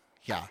Bershawn.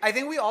 Yeah. I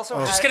think we also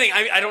had... Just kidding.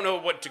 I don't know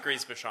what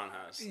degrees Bershawn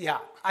has. Yeah.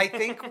 I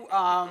think,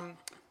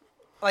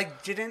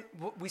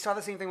 we saw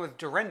the same thing with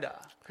Dorinda,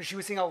 because she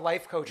was seeing a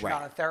life coach,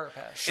 not a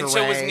therapist. And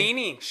so was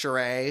Nene.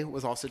 Sheree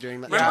was also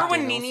doing that. Remember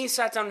when Nene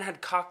sat down and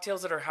had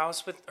cocktails at her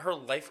house with her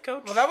life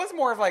coach? Well, that was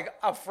more of like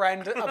a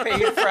friend, a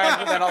paid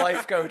friend than a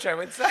life coach, I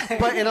would say.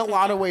 But in a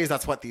lot of ways,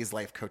 that's what these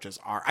life coaches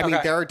are. I mean,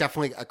 there are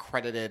definitely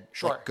accredited,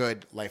 like,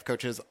 good life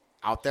coaches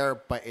out there,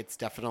 but it's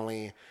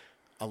definitely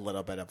a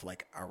little bit of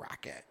like a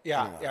racket.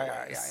 Yeah.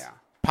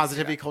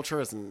 Positivity culture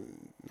is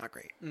not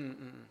great.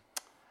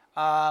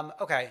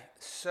 Okay,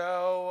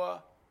 so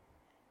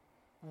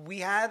we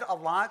had a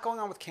lot going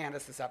on with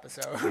Candace this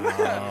episode.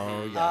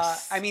 Oh,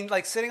 yes. I mean,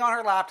 like sitting on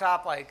her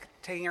laptop, like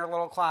taking her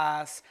little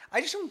class.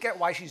 I just don't get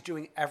why she's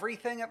doing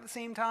everything at the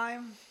same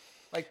time.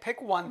 Like,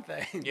 pick one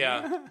thing.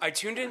 Yeah. I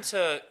tuned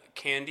into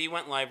Candy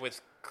went live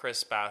with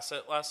Chris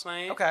Bassett last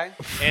night. Okay.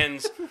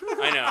 And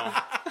I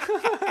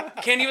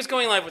know. Candy was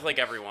going live with, like,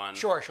 everyone.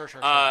 Sure.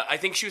 I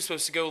think she was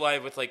supposed to go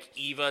live with, like,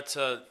 Eva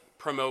to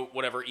promote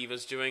whatever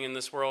Eva's doing in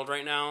this world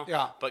right now.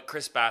 Yeah. But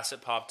Chris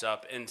Bassett popped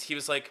up, and he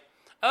was like,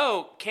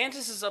 oh,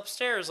 Candace is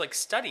upstairs, like,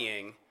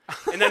 studying.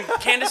 And then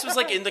Candace was,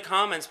 like, in the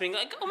comments being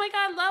like, oh, my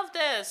God, love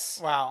this.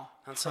 Wow.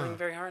 Not studying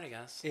very hard, I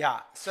guess. Yeah.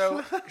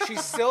 So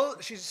she's still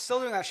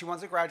doing that. She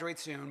wants to graduate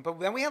soon. But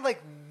then we had,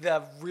 like,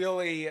 the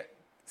really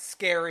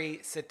scary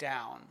sit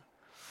down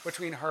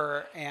between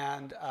her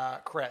and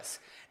Chris.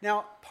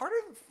 Now, part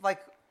of,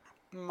 like,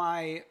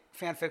 my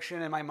fan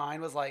fiction in my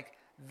mind was, like,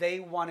 they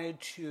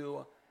wanted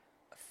to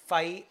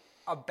fight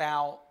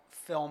about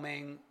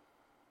filming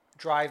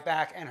Drive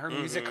Back and her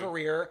music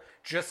career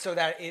just so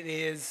that it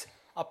is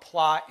a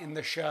plot in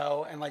the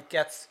show and like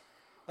gets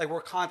like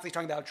we're constantly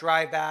talking about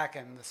Drive Back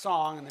and the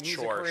song and the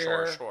music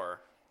career. Sure.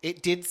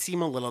 It did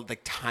seem a little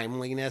like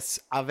timeliness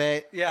of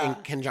it in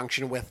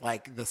conjunction with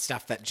like the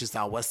stuff that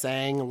Giselle was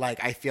saying.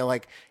 Like I feel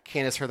like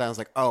Candace heard that and was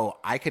like, oh,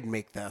 I could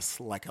make this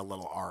like a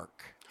little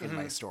arc in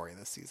my story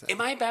this season.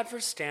 Am I bad for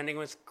standing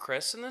with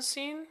Chris in this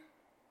scene?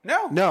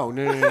 No.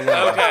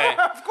 Okay.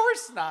 Of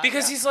course not.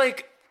 Because he's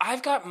like,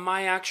 I've got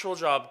my actual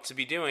job to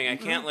be doing. I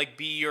can't like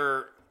be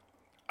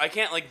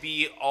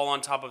all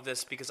on top of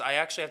this because I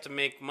actually have to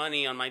make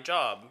money on my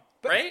job.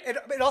 But right?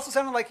 It also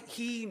sounded like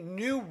he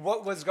knew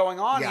what was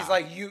going on. Yeah. He's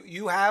like,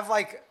 you have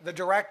like the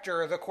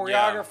director, the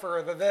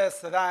choreographer, the this,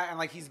 the that, and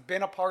like he's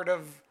been a part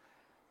of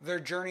their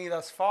journey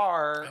thus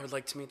far. I would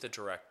like to meet the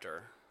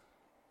director.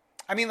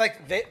 I mean,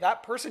 like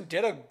that person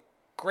did a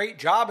great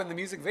job in the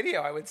music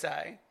video, I would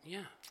say.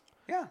 Yeah.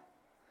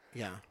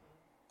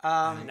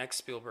 Next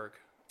Spielberg.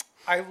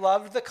 I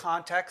loved the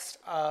context.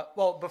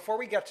 Well, before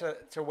we get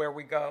to where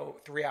we go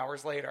 3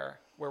 hours later,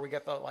 where we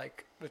get the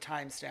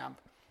timestamp,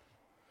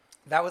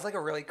 that was like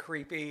a really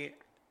creepy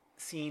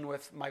scene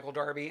with Michael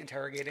Darby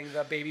interrogating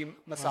the baby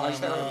massage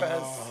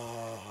therapist.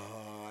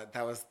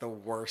 That was the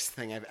worst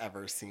thing I've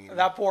ever seen.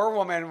 That poor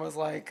woman was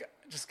like,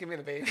 "Just give me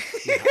the baby."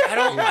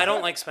 I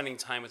don't like spending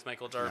time with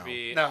Michael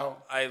Darby. No.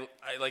 I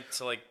like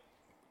to like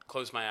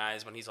close my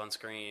eyes when he's on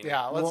screen.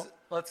 Yeah,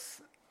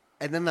 let's.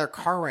 And then their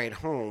car ride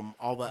home,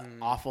 all the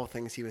awful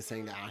things he was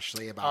saying to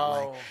Ashley about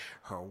like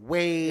her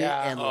weight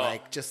and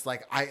like just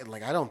like I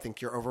don't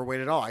think you're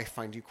overweight at all. I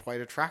find you quite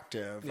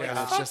attractive. Yeah. And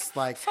it's just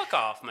like fuck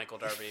off, Michael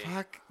Darby.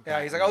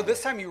 Yeah, he's like, oh,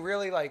 this time you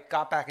really like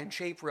got back in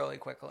shape really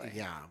quickly.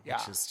 Yeah,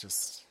 which is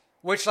just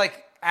which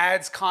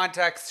adds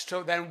context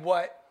to then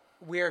what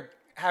we're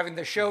having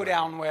the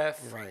showdown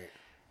with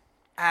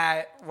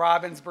at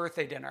Robin's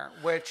birthday dinner.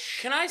 Which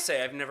can I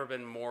say I've never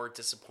been more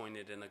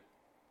disappointed in a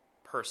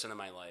person in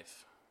my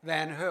life.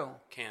 Than who?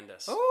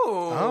 Candace.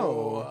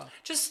 Ooh.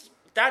 Just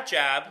that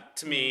jab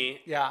to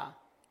me. Yeah.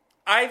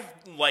 I've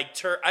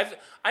liked her. I've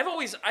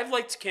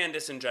liked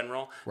Candace in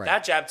general. Right.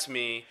 That jab to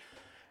me,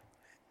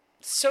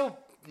 so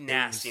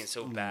nasty and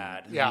so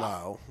bad. Yeah.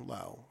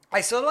 Low.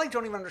 I still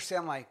don't even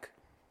understand.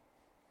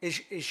 Is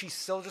she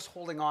still just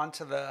holding on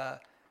to the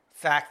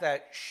fact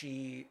that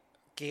she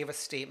gave a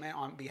statement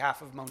on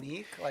behalf of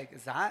Monique?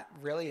 Is that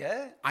really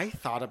it? I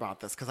thought about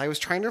this because I was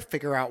trying to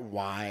figure out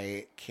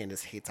why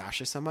Candace hates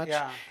Ashley so much.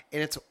 Yeah.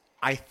 And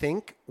I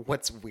think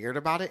what's weird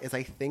about it is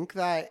I think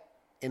that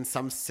in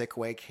some sick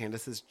way,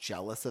 Candace is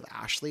jealous of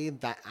Ashley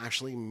that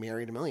Ashley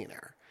married a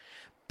millionaire.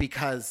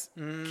 Because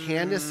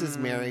Candace is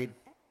married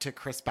to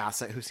Chris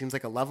Bassett, who seems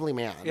like a lovely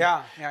man.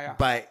 Yeah.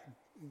 But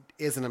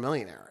isn't a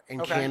millionaire.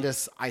 And Okay.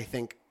 Candace, I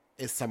think,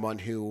 is someone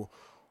who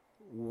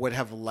would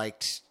have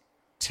liked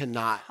to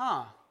not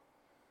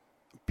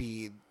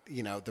be,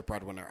 the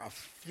breadwinner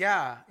of.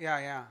 Yeah.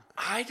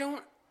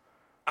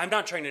 I'm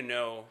not trying to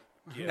know.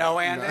 No,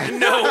 Andy.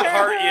 No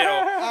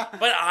heart,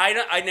 But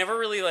I never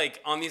really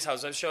on these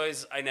Housewives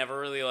shows. I never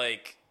really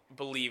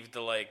believed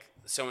the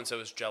so and so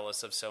is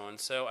jealous of so and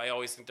so. I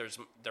always think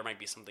there might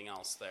be something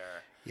else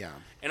there. Yeah.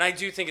 And I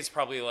do think it's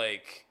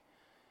probably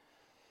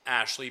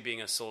Ashley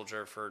being a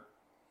soldier for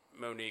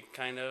Monique,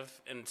 kind of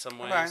in some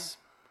ways. Okay.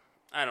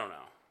 I don't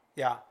know.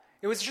 Yeah.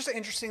 It was just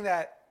interesting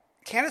that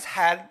Candace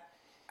had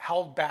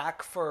held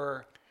back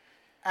for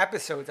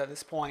episodes at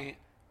this point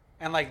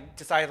and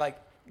decided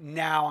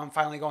now I'm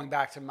finally going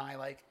back to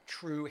my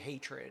true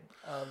hatred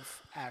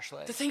of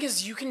Ashley. The thing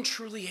is, you can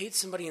truly hate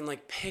somebody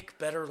and pick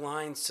better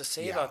lines to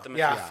say Yeah. about them if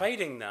Yeah. you're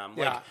fighting them.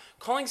 Yeah.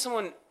 Calling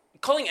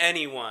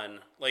anyone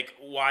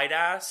wide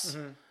ass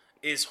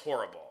is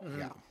horrible.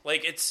 Yeah.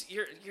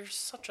 You're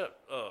such a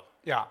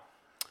Yeah.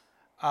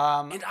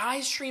 and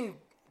I streamed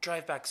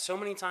Drive Back so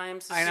many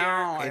times this I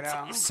year.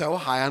 know. It's so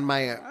high on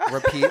my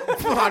repeat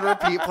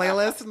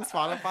playlist in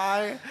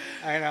Spotify.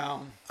 I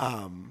know.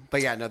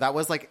 But yeah, no, that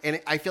was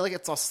and I feel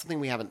it's also something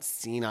we haven't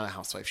seen on a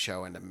housewife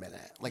show in a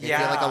minute. I feel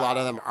Yeah. a lot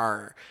of them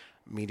are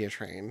media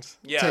trained to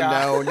Yeah.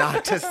 know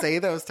not to say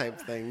those type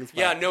of things. But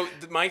Yeah, no,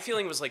 my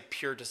feeling was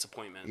pure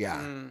disappointment.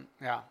 Yeah.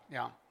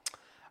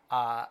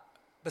 Yeah.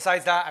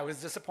 Besides that, I was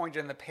disappointed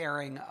in the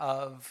pairing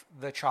of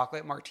the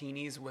chocolate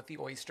martinis with the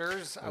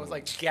oysters. I was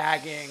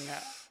gagging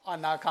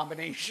on that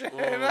combination.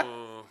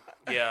 Ooh,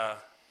 yeah.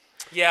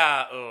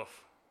 Yeah. Ugh.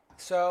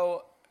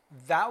 So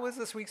that was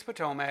this week's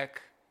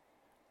Potomac.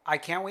 I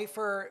can't wait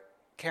for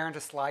Karen to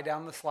slide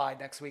down the slide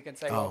next week and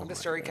say, welcome to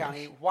Surrey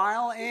County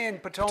while in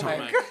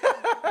Potomac.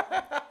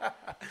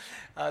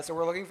 So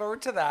we're looking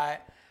forward to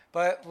that.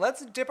 But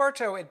let's dip our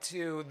toe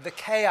into the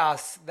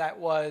chaos that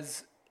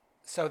was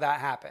So That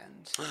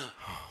Happened.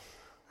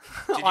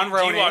 Did you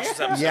watch this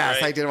episode? Yes,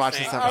 right? I did watch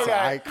this episode. Okay.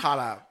 I caught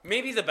up.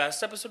 Maybe the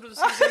best episode of the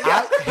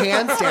season.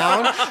 Hands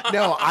down.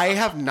 No, I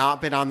have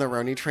not been on the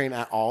Roni train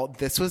at all.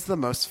 This was the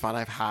most fun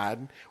I've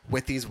had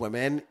with these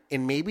women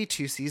in maybe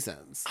 2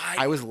 seasons.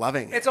 I was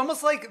loving it. It's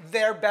almost like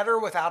they're better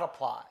without a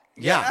plot.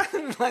 Yeah.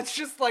 Let's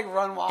just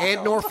run wild.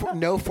 And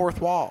no fourth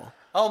wall.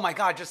 Oh my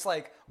God, just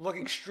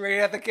looking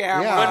straight at the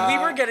camera. Yeah. When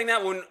we were getting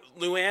that, when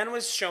Luann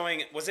was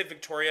showing, was it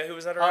Victoria who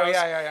was at her Oh, house?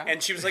 yeah.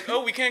 And she was like,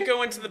 "Oh, we can't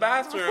go into the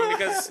bathroom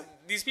because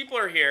these people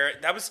are here."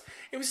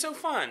 It was so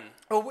fun.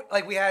 Oh,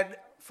 we had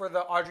for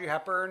the Audrey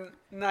Hepburn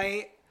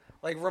night,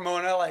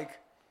 Ramona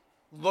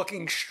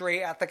looking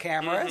straight at the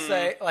camera,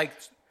 say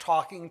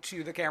talking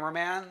to the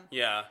cameraman.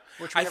 Yeah,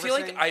 Which we I never feel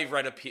like seen.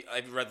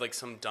 I read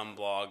some dumb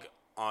blog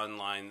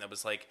online that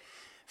was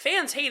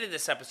fans hated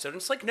this episode. And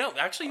it's no,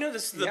 actually, no,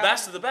 this is the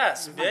best of the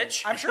best,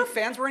 bitch. I'm sure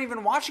fans weren't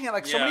even watching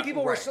it. So Yeah. many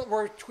people were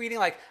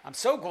tweeting I'm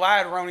so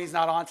glad Roni's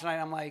not on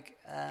tonight. I'm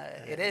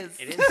it is.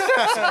 It is.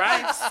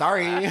 Surprise.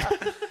 Sorry.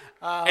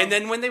 And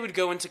then when they would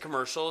go into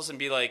commercials and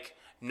be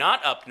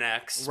not up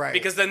next, Right.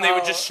 because then they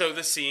would just show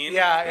the scene.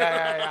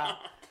 Yeah.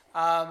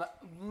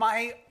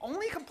 My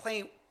only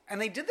complaint, and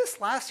they did this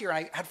last year,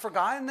 and I had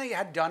forgotten they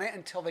had done it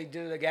until they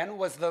did it again,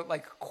 was the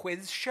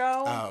quiz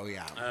show. Oh,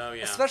 yeah. Oh,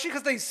 yeah. Especially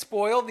because they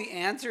spoiled the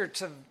answer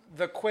to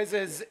the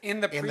quizzes in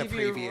the In the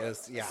preview.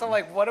 previews, yeah. So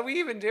what are we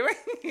even doing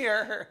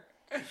here?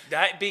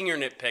 That being your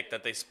nitpick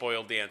that they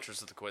spoiled the answers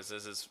to the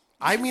quizzes is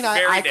I mean,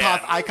 very I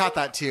bad. caught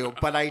that too,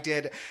 but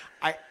it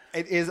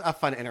is a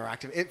fun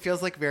interactive. It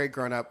feels like very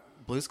grown up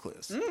Blue's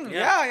Clues.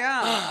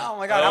 Yeah. Oh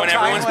my God. Oh, and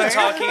how everyone's been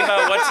timely. talking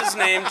about what's his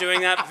name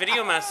doing that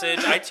video message.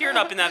 I teared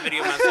up in that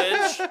video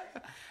message.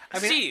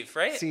 Steve,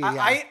 right? See,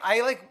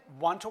 I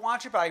want to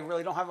watch it, but I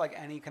really don't have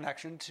any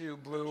connection to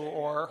Blue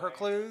or her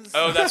clues.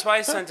 Oh, that's why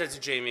I sent it to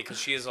Jamie because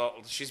she's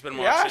been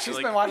watching. Yeah, she's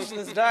been watching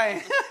this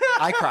day.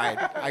 I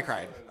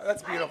cried.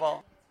 That's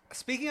beautiful.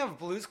 Speaking of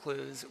Blue's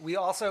Clues, we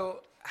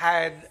also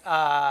had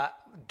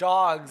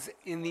dogs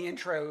in the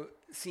intro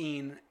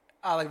scene,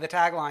 the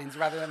taglines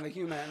rather than the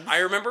humans. I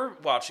remember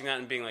watching that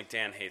and being like,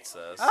 Dan hates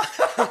this.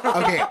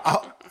 Okay,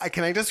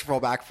 can I just roll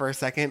back for a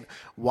second?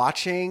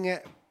 Watching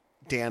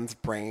Dan's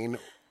brain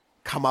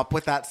come up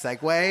with that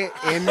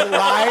segue in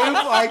live,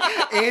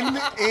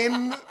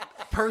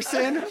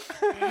 person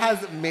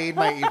has made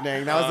my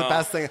evening. That was the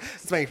best thing.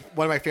 It's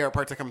one of my favorite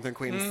parts of Come Through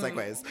Queens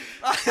segues.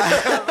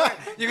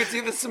 You can see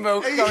the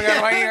smoke going out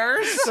of my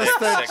ears. Just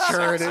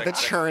the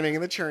churning.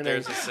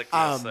 There's a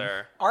sickness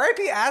there.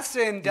 R.I.P.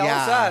 Aston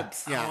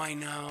Delisette. Yeah. Oh, I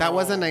know. That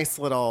was a nice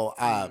little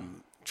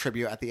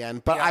tribute at the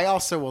end. But I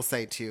also will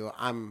say too,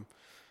 I'm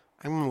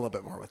a little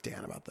bit more with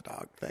Dan about the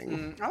dog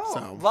thing.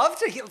 Love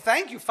to hear.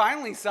 Thank you.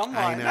 Finally, someone.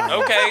 I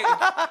know. Okay,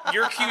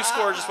 your Q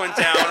score just went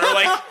down. Or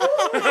like,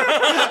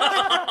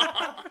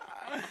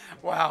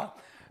 Wow.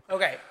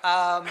 Okay.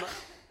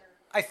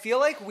 I feel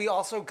like we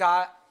also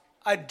got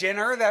a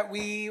dinner that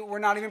we were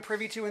not even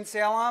privy to in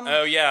Salem.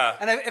 oh yeah.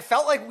 And it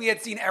felt like we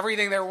had seen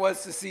everything there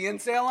was to see in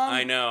Salem.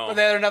 I know. But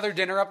they had another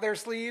dinner up their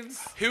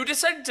sleeves. Who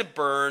decided to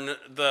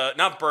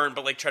not burn,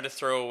 but like try to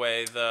throw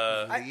away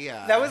the?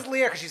 Leah. That was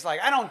Leah, because she's like,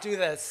 I don't do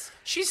this.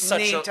 She's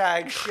such name a.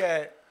 tag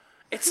shit.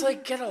 It's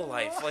like, get a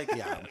life. Like,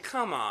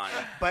 come on.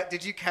 But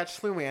did you catch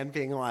Luann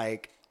being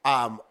like,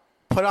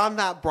 put on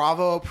that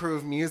Bravo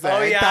approved music?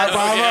 Oh, yeah. That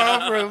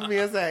Bravo approved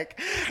music.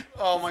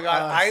 Oh my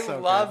god, I so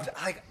loved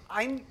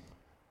good.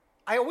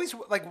 I always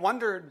like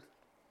wondered,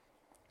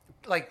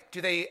 like,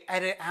 do they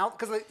edit out?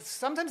 Because like,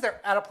 sometimes they're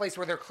at a place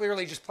where they're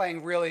clearly just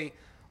playing really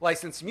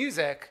licensed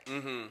music.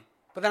 Mm-hmm.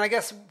 But then I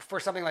guess for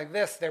something like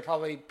this, they're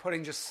probably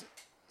putting just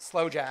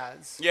slow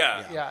jazz.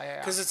 Yeah.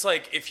 Because it's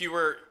like if you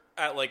were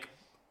at like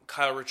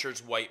Kyle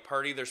Richards' White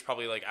Party, there's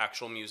probably like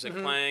actual music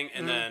playing,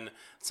 and then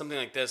something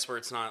like this where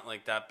it's not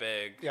like that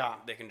big. Yeah.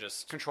 They can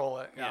just Control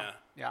it.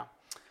 Yeah.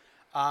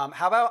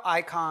 How about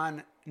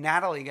icon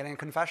Natalie getting a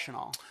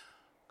confessional?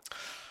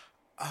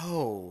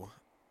 Oh.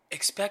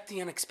 expect the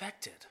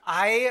unexpected.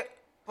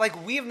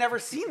 We've never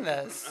seen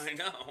this. I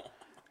know.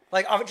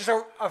 Like, just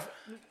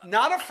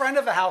not a friend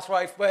of the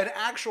housewife, but an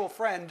actual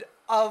friend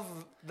of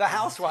the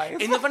housewife.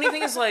 And the funny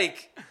thing is,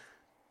 like,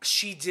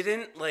 she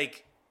didn't,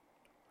 like,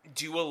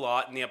 do a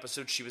lot in the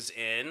episode she was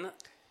in.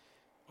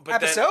 But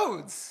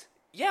Episodes?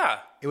 Yeah.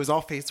 It was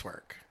all face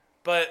work.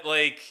 But,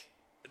 like,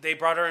 they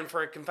brought her in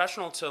for a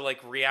confessional to, like,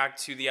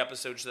 react to the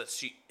episodes that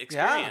she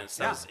experienced.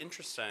 That was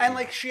interesting. And,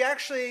 like, she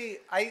actually,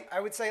 I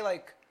would say,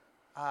 like,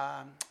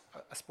 a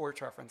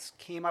sports reference,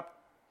 came up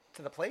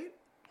to the plate?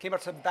 Came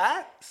up to the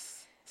bat?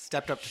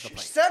 Stepped up to the plate.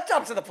 Stepped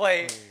up to the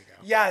plate.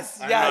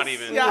 Yes, I'm yes. not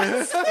even.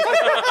 Yes.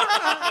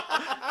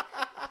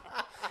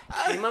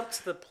 Came up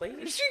to the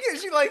plate?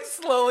 She like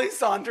slowly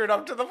sauntered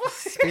up to the plate.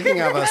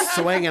 Speaking of a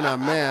swing and a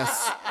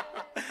miss.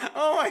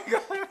 Oh my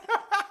God.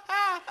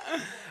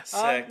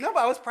 Sick. No,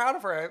 but I was proud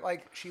of her.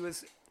 Like, she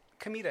was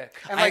comedic.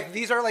 And like,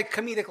 these are like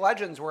comedic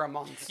legends we're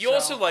amongst. You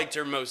also liked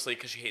her mostly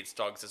because she hates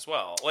dogs as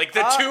well. Like,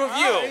 the two of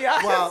you.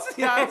 Yes, Well,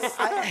 yes.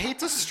 I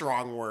hate's a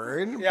strong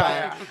word, but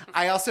Yeah.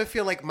 I also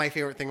feel like my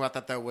favorite thing about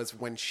that though was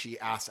when she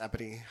asked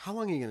Ebony, "How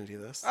long are you going to do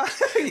this?"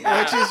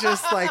 Yeah. Which is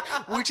just like,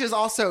 which is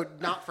also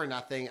not for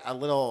nothing. A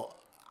little,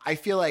 I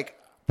feel like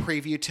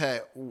preview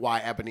to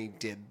why Ebony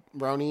did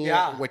Roni,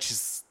 Yeah. which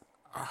is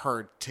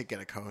her to get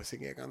a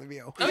co-hosting gig on The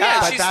View. Oh, yeah,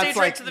 But she that's stayed like,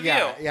 right to The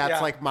yeah, View. yeah, Yeah.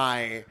 it's like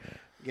my,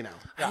 you know.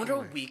 I wonder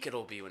what week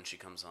it'll be when she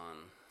comes on.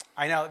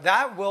 I know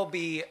that will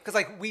be, because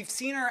like we've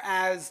seen her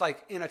as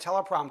like in a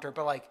teleprompter,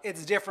 but like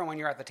it's different when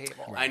you're at the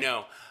table. I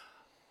know.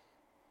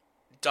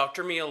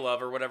 Dr. Mia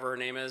Love, or whatever her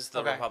name is,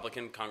 the Okay.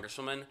 Republican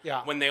congresswoman,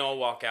 Yeah. when they all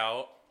walk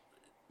out,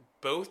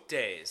 both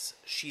days,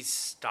 she's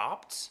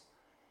stopped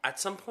at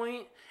some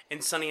point,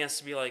 and Sonny has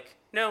to be like,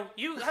 no,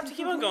 you have to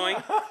keep on going.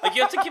 Like,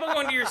 you have to keep on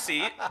going to your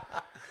seat.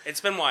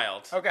 It's been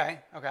wild. Okay.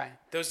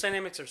 Those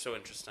dynamics are so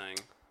interesting.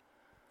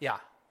 Yeah.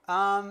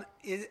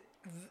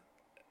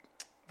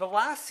 The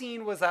last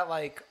scene was that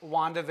like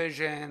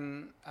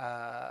WandaVision,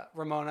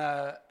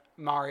 Ramona,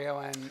 Mario,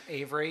 and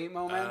Avery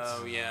moment.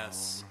 Oh,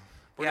 yes.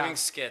 We're Yeah. doing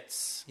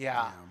skits.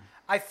 Yeah.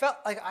 I felt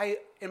like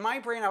in my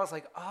brain, I was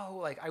like, oh,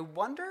 like, I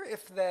wonder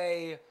if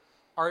they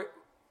are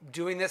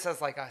doing this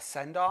as like a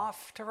send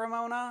off to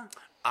Ramona.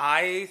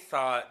 I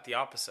thought the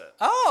opposite.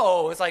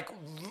 Oh, it's like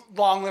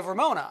long live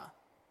Ramona.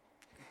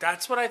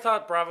 That's what I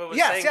thought Bravo was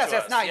saying Yes. to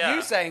us. Not Yeah.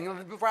 you saying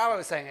it. Bravo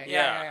was saying it.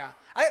 Yeah. Yeah.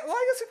 I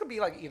guess it could be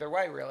like either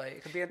way, really.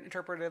 It could be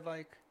interpreted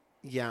like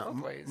Yeah.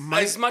 both ways.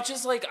 As much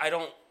as like I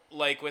don't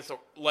like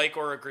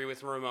or agree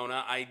with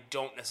Ramona, I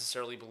don't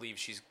necessarily believe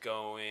she's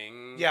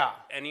going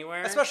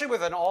anywhere. Especially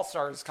with an All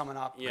Stars coming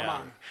up. Yeah. Come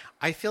on.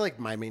 I feel like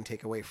my main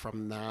takeaway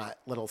from that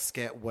little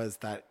skit was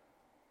that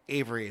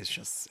Avery is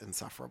just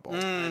insufferable.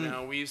 I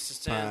know, we used to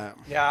stand.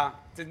 Yeah.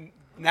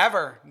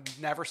 Never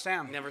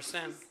stand. Never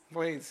stand.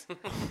 Please.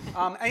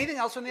 Anything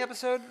else from the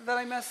episode that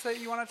I missed that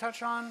you want to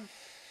touch on?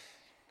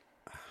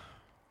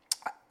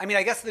 I mean,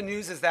 I guess the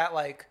news is that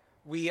like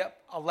we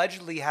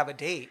allegedly have a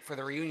date for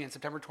the reunion,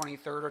 September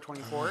 23rd or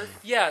 24th.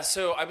 Yeah,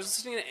 so I was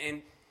listening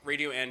to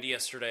Radio Andy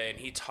yesterday, and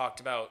he talked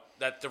about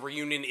that the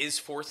reunion is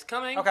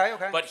forthcoming. Okay.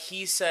 But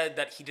he said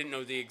that he didn't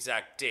know the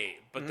exact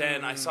date. But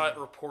then I saw it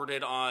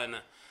reported on,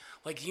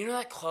 like, you know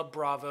that Club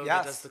Bravo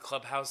that does the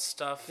Clubhouse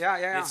stuff? Yeah.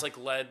 And it's, like,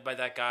 led by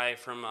that guy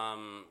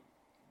from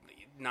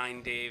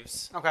 9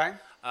 Daves. Okay.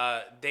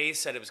 They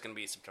said it was going to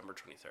be September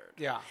 23rd.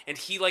 Yeah. And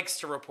he likes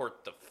to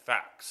report the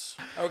facts.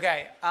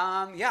 Okay.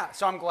 Yeah.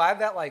 So I'm glad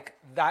that like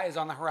that is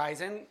on the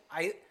horizon.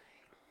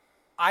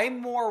 I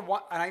more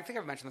want, and I think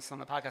I've mentioned this on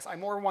the podcast. I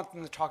more want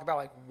them to talk about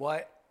like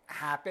what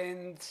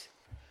happened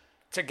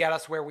to get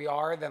us where we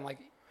are than like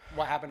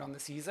what happened on the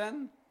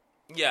season.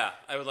 Yeah,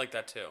 I would like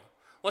that too.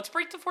 Let's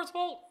break the fourth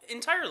wall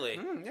entirely.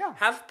 Yeah.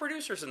 Have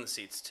producers in the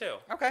seats too.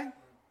 Okay.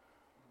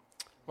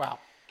 Wow.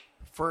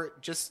 For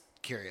just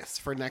curious,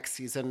 for next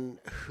season,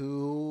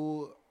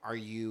 who are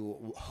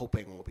you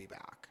hoping will be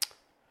back?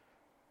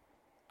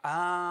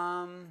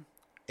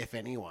 If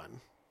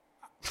anyone.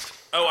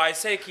 Oh, I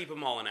say keep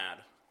them all in ad.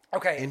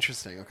 Okay.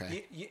 Interesting.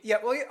 Okay. Yeah.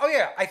 Well. Oh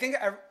yeah. I think.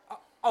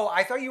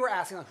 I thought you were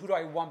asking like, who do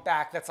I want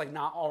back that's like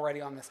not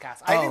already on this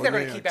cast. I think they're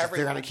going to keep everyone.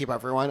 They're going to keep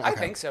everyone. Okay. I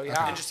think so.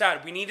 Yeah. And just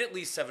add, we need at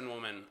least 7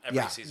 women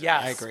every season.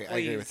 Yes, I agree. I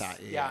agree with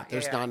that. Yeah.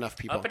 There's not enough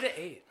people. Up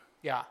to 8.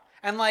 Yeah.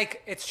 And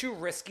like it's too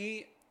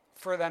risky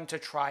for them to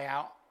try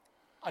out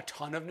a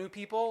ton of new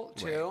people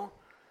too. Right.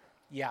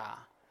 Yeah.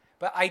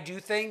 But I do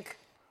think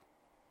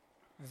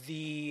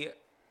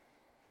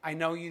I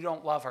know you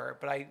don't love her,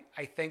 but I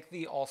think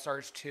the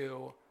All-Stars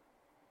 2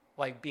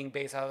 like being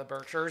based out of the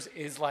Berkshires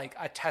is like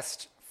a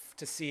test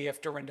to see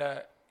if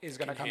Dorinda is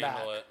going to come back.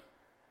 It.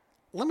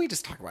 Let me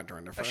just talk about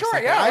Dorinda for a sure,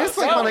 second. yeah, I just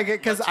like want to get,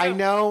 because I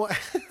know,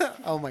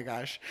 oh my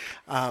gosh.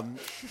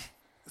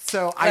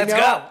 So I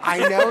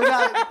know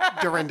that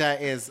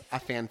Dorinda is a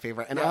fan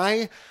favorite, and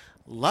I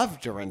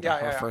loved Dorinda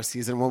her first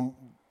season when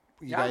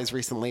you guys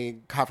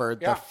recently covered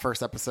the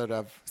first episode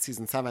of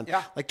season 7.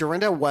 Yeah. Like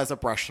Dorinda was a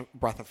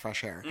breath of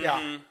fresh air. Mm-hmm.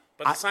 Yeah.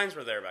 But the signs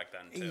were there back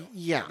then too.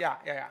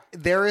 Yeah.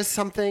 There is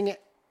something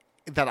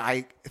that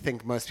I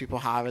think most people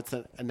have. It's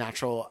a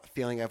natural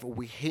feeling of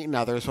we hate in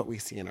others what we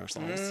see in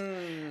ourselves.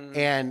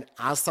 And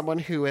as someone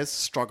who has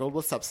struggled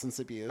with substance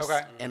abuse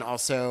and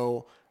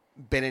also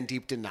been in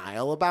deep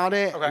denial about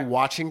it,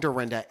 watching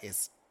Dorinda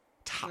is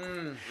tough.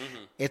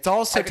 It's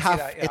also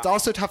tough. It's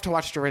also tough to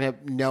watch Dorinda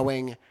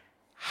knowing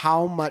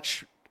how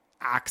much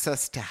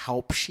access to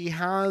help she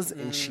has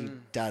and she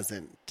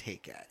doesn't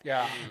take it.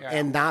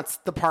 And that's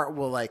the part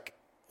where like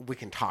we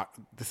can talk.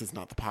 This is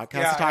not the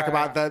podcast to talk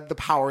about the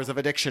powers of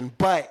addiction,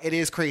 but it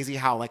is crazy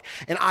how like,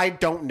 and I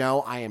don't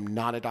know, I am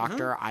not a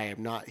doctor. I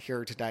am not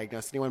here to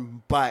diagnose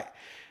anyone, but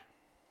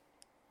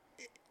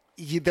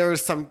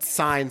there's some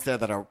signs there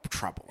that are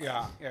troubling.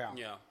 Yeah.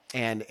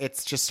 And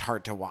it's just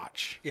hard to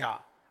watch. Yeah.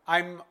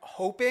 I'm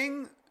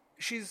hoping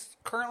she's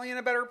currently in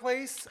a better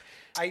place.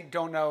 I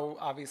don't know,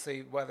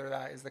 obviously, whether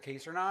that is the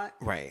case or not.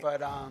 Right.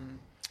 But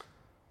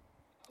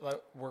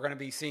we're going to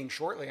be seeing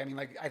shortly. I mean,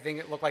 like I think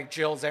it looked like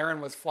Jill Zarin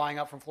was flying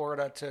up from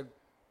Florida to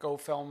go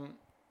film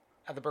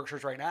at the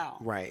Berkshires right now.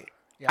 Right.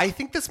 Yeah. I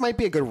think this might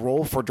be a good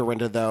role for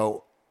Dorinda,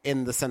 though,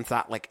 in the sense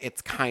that like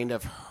it's kind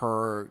of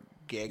her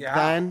gig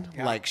then.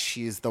 Yeah. Like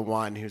she's the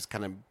one who's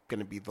kind of going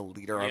to be the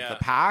leader of the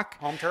pack.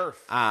 Home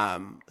turf.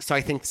 So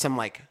I think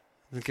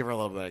give her a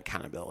little bit of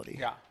accountability.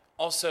 Yeah.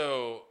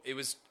 Also, it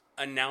was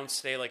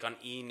announced today, like on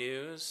E!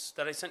 News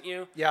that I sent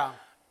you. Yeah.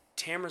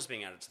 Tamra's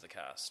being added to the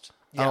cast.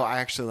 Yeah. Oh, I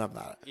actually love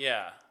that.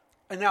 Yeah.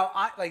 And now,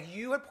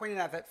 you had pointed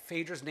out that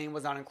Phaedra's name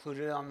was not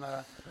included on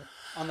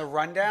the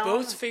rundown.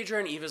 Both Phaedra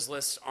and Eva's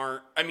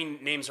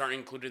names aren't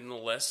included in the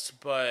list,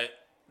 but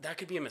that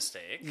could be a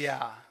mistake.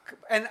 Yeah.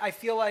 And I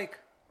feel like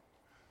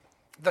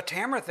the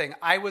Tamra thing,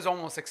 I was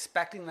almost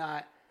expecting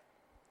that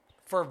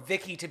for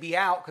Vicky to be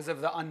out because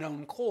of the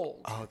unknown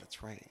cold. Oh,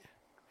 that's right.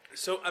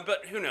 So,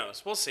 but who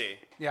knows? We'll see.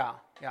 Yeah.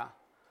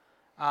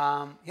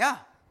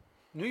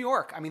 New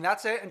York. I mean,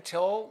 that's it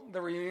until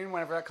the reunion,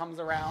 whenever that comes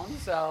around.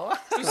 So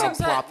who sings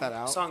that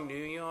out? Song New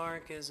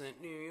York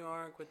isn't New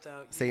York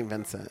without you. St.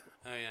 Vincent.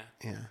 Oh yeah.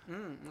 Yeah.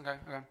 Okay.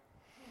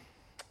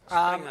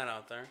 Just putting that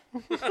out there.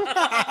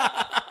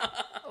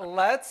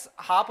 Let's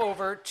hop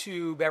over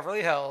to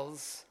Beverly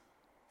Hills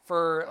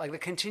for like the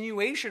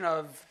continuation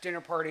of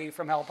Dinner Party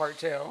from Hell Part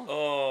 2.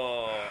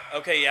 Oh,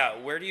 okay, yeah.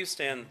 Where do you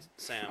stand,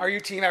 Sam? Are you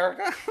Team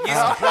Erica? He's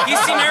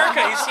Team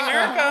Erica. He's Team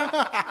Erica.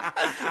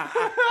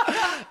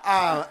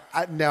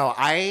 No,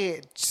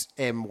 I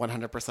am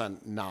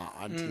 100% not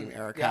on Team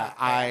Erica. Yeah.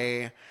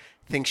 I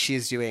think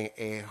she's doing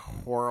a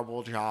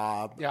horrible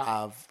job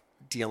of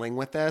dealing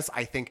with this.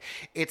 I think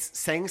it's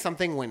saying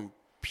something when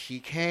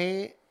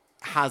PK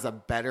has a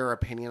better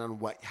opinion on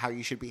how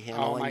you should be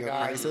handling your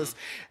crisis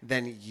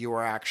than you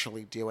are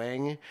actually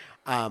doing.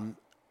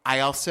 I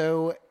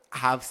also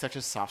have such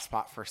a soft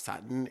spot for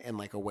Sutton in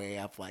like a way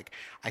of like,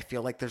 I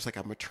feel like there's like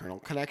a maternal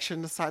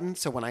connection to Sutton.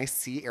 So when I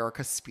see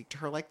Erica speak to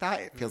her like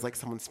that, it feels like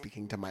someone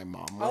speaking to my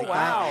mom like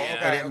that.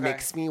 Yeah. And it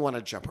makes me want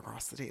to jump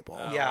across the table.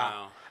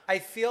 Wow. I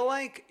feel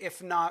like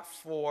if not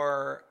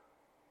for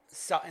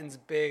Sutton's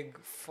big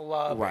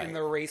flub in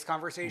the race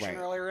conversation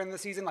earlier in the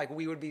season, like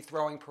we would be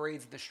throwing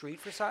parades in the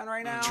street for Sutton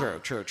right now. True.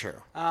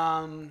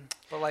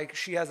 But like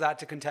she has that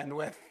to contend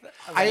with.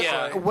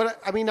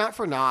 Not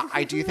for naught.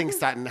 I do think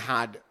Sutton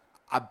had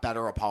a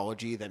better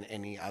apology than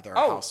any other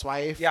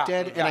housewife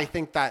did. And I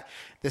think that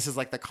this is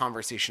like the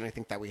conversation I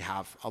think that we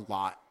have a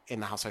lot in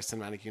the Housewives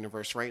cinematic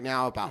universe right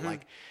now about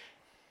like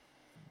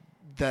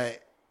the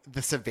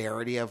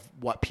severity of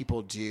what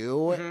people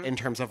do in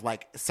terms of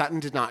like Sutton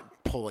did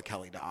not pull a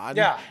Kelly Dodd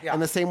in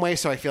the same way.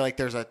 So I feel like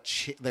there's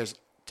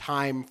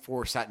time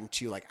for Sutton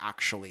to like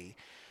actually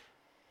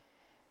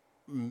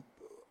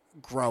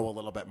grow a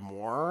little bit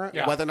more.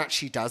 Whether or not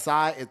she does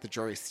that, the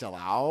jury's still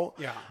out.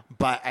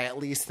 But I at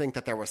least think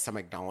that there was some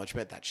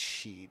acknowledgement that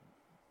she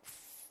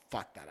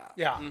fucked that up.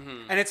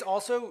 And it's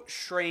also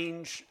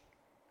strange,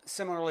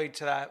 similarly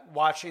to that,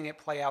 watching it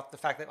play out, the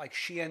fact that like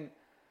she and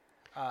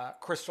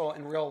Crystal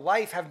in real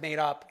life have made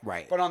up,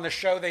 but on the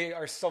show they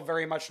are still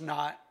very much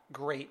not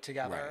great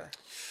together.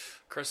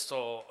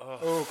 Crystal,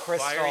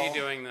 Crystal, why are you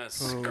doing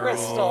this, girl?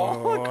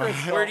 Crystal.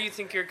 Where do you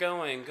think you're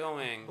going?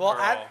 Well,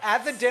 girl.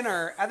 at the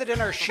dinner,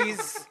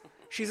 she's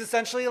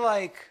essentially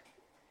like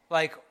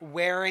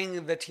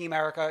wearing the Team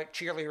Erica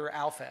cheerleader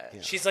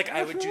outfit. She's like,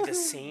 I would do the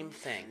same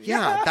thing.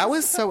 Yeah, that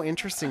was so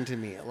interesting to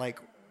me. Like,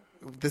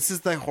 this is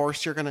the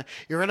horse you're gonna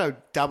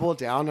double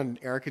down on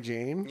Erica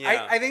Jane.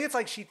 I think it's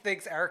like she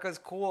thinks Erica's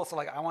cool, so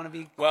like I want to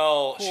be.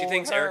 Well, cool she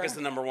thinks with her. Erica's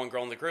the number one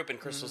girl in the group, and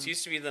Crystal's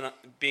used to be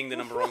being the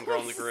number one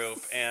girl in the group,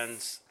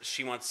 and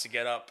she wants to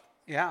get up,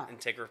 and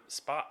take her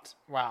spot.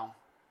 Wow.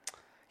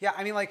 Yeah,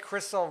 I mean, like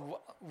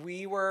Crystal,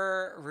 we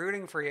were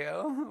rooting for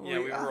you. Yeah,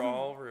 we were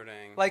all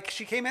rooting. Like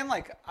she came in,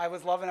 like I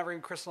was loving every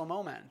Crystal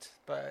moment,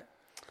 but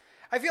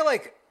I feel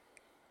like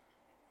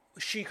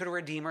she could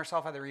redeem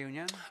herself at the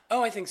reunion.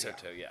 Oh, I think so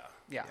too.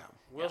 Yeah.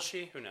 Will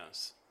she? Who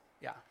knows?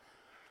 Yeah.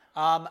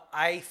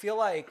 I feel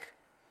like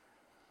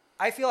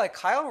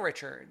Kyle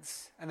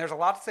Richards, and there's a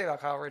lot to say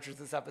about Kyle Richards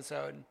this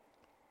episode.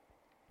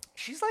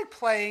 She's like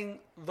playing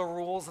the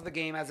rules of the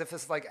game as if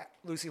it's like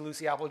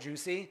Lucy Apple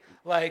Juicy.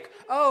 Like,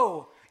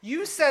 oh,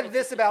 you said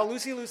this about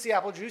Lucy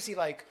Apple Juicy,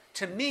 like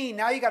to me,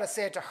 now you got to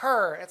say it to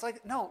her. It's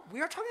like, no,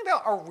 we are talking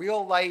about a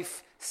real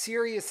life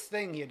serious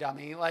thing, you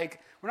dummy. Like,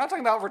 we're not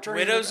talking about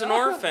returning widows and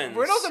orphans.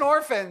 Widows and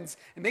orphans.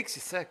 It makes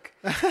you sick.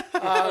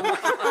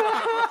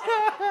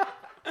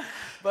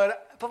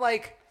 But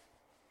like,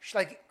 she's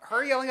like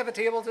her yelling at the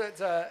table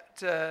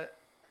to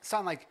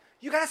Sutton, like,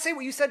 you got to say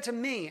what you said to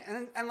me,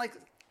 and like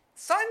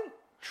Sutton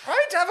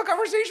tried to have a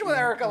conversation with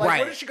Erica. Like,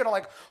 what is she gonna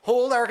like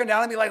hold Erica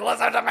down and be like,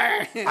 listen to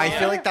me? I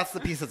feel like that's the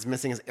piece that's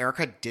missing is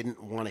Erica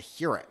didn't want to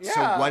hear it.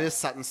 So what is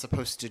Sutton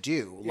supposed to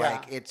do?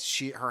 Like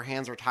her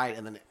hands were tied,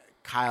 and then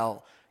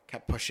Kyle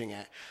kept pushing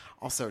it.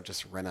 Also,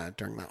 just Rinna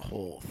during that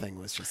whole thing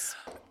was just.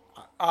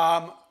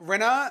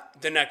 Rinna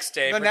the next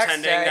day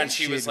pretending that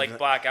she was like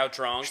blackout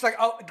drunk. She's like,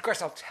 oh,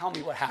 Garcelle, tell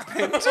me what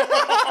happened.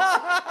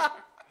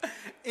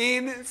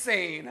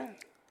 Insane.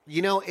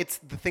 You know, it's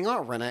the thing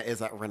about Rinna is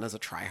that Rinna's a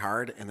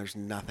tryhard, and there's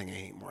nothing I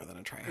hate more than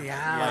a tryhard.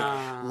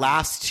 Yeah. Like,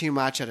 laughs too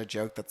much at a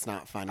joke that's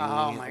not funny.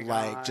 Oh my God.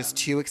 Like, just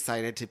too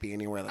excited to be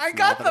anywhere that's I not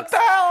got that the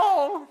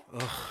bell!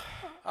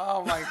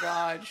 Oh my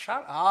God,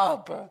 shut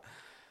up.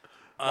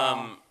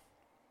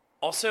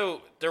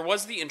 Also, there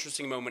was the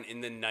interesting moment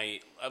in the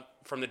night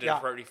from the dinner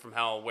party from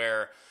hell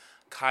where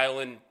Kyle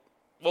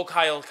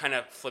kind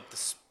of flipped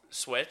the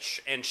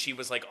switch, and she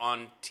was like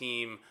on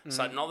Team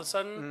Sutton all of a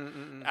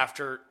sudden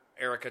after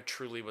Erica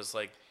truly was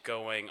like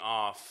going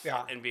off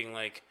and being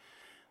like,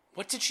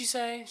 what did she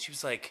say? She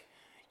was like,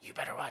 you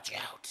better watch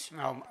out.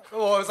 Well,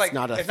 it was like,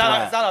 it's not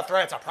a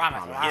threat, it's a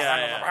promise.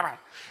 Yeah.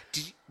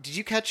 Did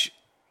you catch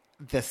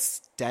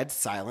this dead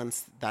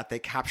silence that they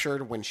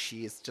captured when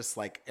she's just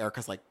like,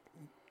 Erica's like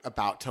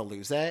about to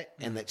lose it,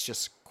 and it's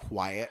just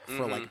quiet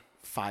for like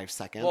 5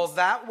 seconds? Well,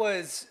 that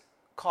was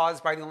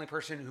caused by the only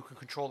person who could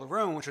control the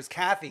room, which was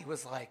Kathy, who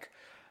was like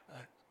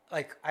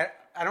I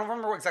don't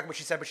remember exactly what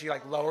she said, but she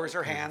like lowers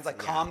her hands, like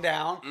calm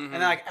down, and then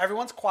like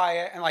everyone's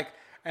quiet,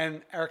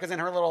 and Erica's in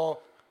her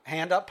little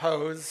hand up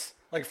pose,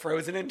 like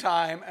frozen in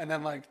time, and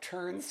then like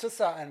turns to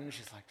Sutton, and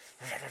she's like.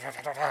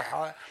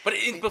 But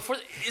before,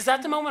 is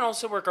that the moment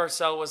also where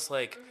Garcelle was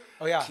like,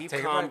 oh yeah, keep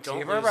calm,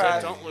 don't lose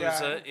it, don't lose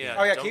it. Yeah.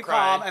 Oh yeah, don't keep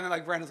cry. calm, and then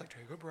like Brandon's like,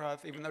 take a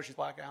breath, even though she's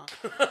blackout.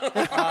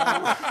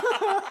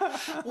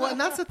 Well, and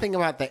that's the thing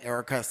about the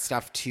Erica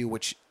stuff too,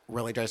 which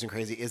really drives me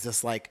crazy, is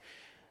this like,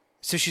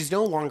 so she's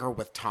no longer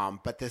with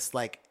Tom, but this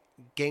like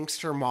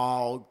gangster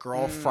mall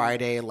girl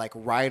Friday, like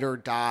ride or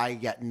die,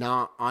 yet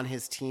not on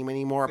his team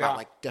anymore. About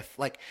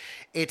like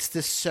it's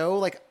this so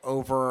like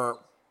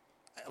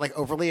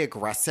overly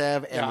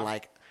aggressive and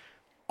like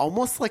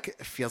almost like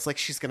it feels like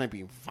she's gonna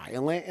be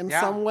violent in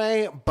some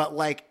way, but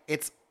like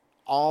it's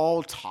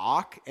all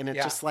talk, and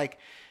it's just like,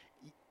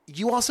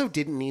 you also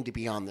didn't need to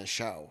be on this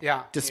show.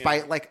 Yeah.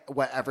 Despite like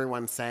what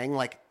everyone's saying,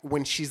 like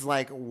when she's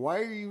like, why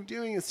are you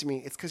doing this to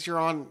me? It's because you're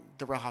on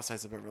The Real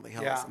Housewives of Beverly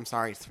Hills. Yeah. I'm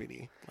sorry,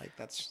 sweetie. Like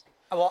that's just...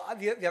 Well,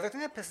 the other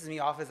thing that pisses me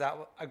off is that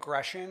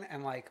aggression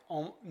and like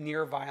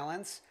near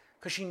violence,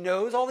 because she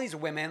knows all these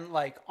women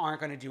like aren't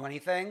going to do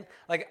anything.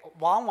 Like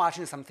while I'm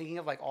watching this, I'm thinking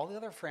of like all the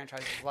other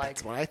franchises. Like,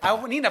 that's what I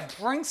thought. I need to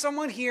bring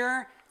someone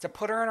here to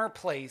put her in her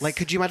place. Like,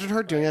 could you imagine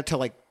her doing it to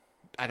like,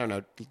 I don't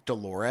know,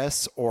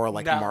 Dolores or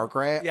like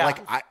Margaret? Yeah. Like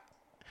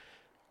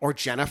or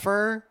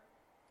Jennifer.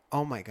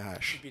 Oh my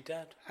gosh. She'd be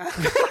dead. So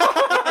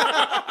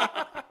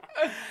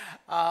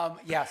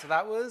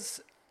that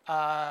was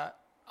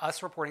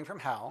us reporting from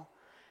hell.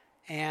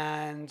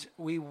 And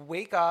we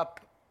wake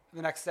up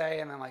the next day,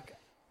 and then like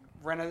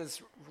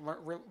Rinna's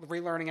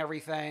relearning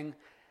everything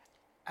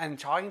and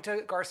talking to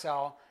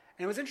Garcelle.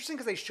 And it was interesting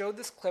because they showed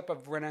this clip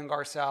of Rinna and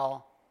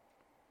Garcelle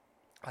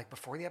like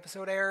before the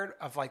episode aired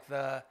of like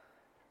the,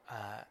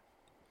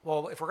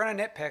 well, if we're going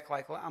to nitpick,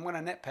 like I'm going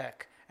to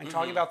nitpick and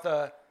talking about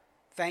the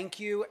thank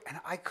you. And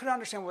I couldn't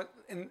understand what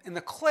in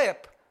the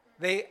clip,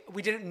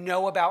 we didn't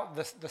know about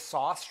the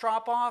sauce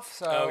drop off.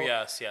 So,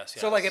 yes.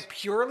 So like it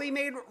purely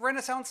made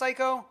Rinna sound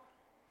psycho.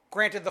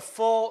 Granted, the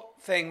full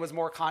thing was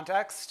more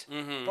context,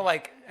 but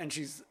like,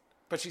 she's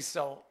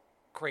still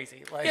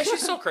crazy. Like, yeah,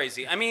 she's still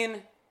crazy. I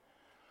mean,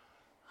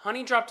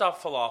 Honey dropped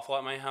off falafel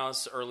at my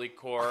house early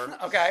core.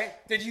 Okay.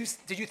 Did you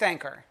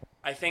thank her?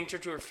 I thanked her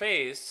to her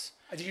face.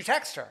 Did you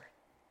text her?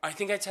 I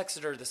think I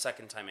texted her the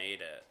second time I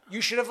ate it. You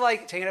should have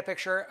like taken a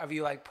picture of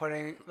you like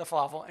putting the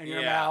falafel in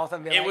your mouth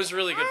and be like, it was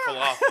really good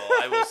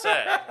falafel, I will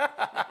say.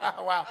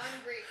 Wow.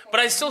 But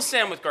I still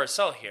stand with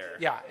Garcelle here.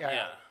 Yeah.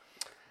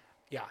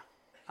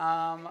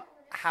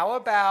 How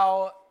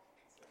about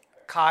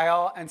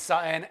Kyle and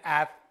Sutton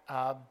at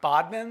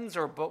Bodman's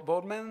or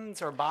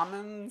Bodman's or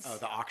Bodman's? Oh,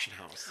 the auction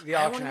house.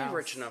 I wouldn't be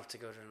rich enough to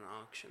go to an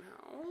auction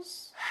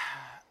house.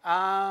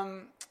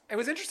 It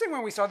was interesting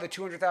when we saw the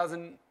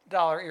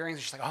 $200,000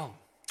 earrings. She's like, "Oh,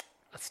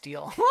 a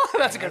steal.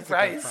 That's a good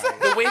price."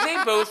 The way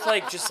they both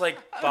just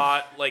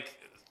bought like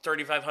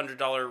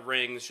 $3,500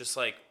 rings, just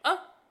like, oh,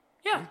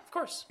 yeah, of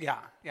course. Yeah.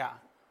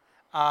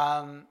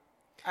 And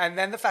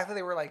then the fact that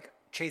they were like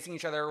chasing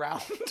each other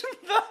around.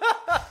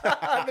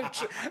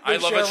 I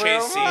love a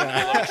chase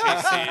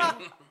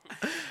scene.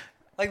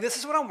 Like, this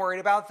is what I'm worried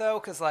about, though,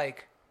 because,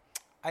 like,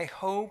 I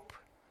hope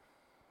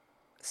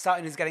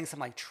Sutton is getting some,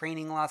 like,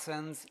 training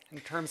lessons in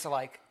terms of,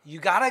 like, you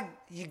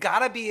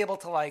gotta be able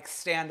to, like,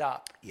 stand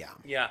up.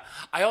 Yeah.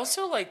 I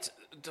also liked,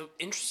 the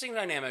interesting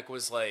dynamic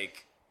was,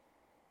 like,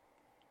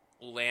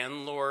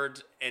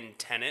 landlord and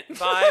tenant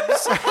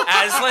vibes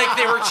as, like,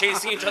 they were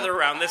chasing each other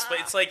around this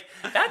place. It's like,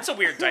 that's a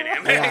weird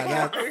dynamic.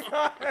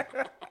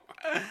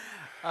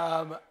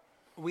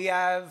 We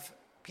have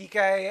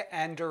PK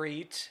and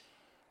Dorit.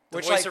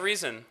 Which, voice of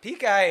reason.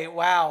 PK,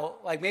 wow.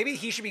 Like, maybe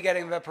he should be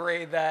getting the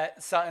parade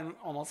that Sutton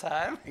almost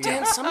had.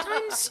 Dan,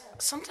 sometimes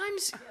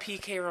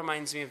PK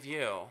reminds me of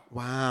you.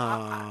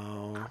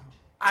 Wow.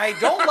 I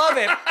don't love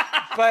it,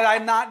 but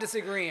I'm not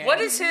disagreeing.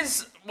 What is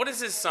his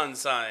sun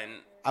sign?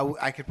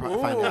 I could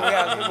probably find out.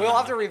 Yeah, we'll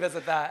have to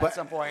revisit that at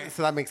some point.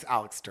 So that makes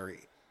Alex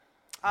Dorit.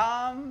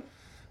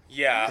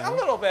 Yeah. A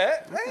little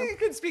bit. He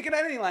can speak in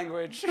any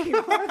language.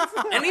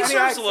 And he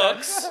serves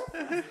looks.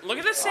 Look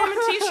at the salmon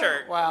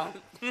t-shirt. Wow.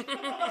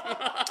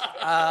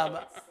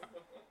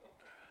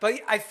 But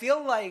I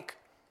feel like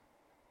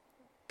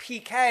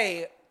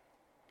PK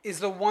is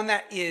the one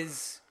that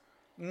is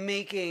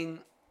making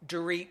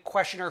Dorit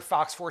question her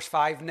Fox Force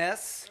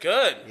 5-ness.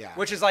 Good. Yeah.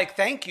 Which is like,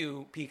 thank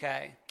you,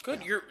 PK.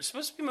 Good. You're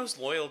supposed to be most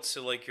loyal to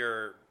like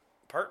your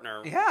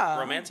partner. Yeah.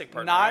 Romantic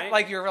partner. Not right?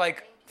 like your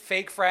like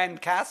fake friend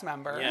cast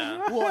member.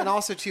 Yeah. Well, and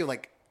also too,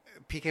 like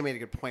PK made a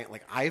good point.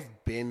 Like I've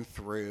been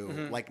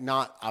through, like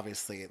not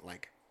obviously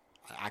like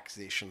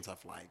accusations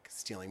of like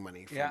stealing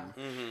money from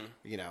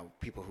you know,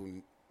 people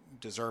who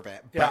deserve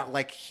it, but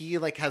like he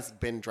like has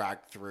been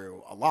dragged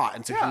through a lot,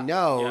 and so he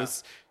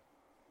knows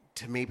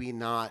to maybe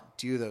not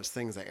do those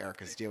things that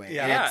Erica's doing.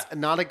 Yeah. And it's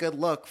not a good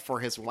look for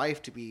his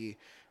wife to be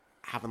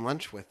having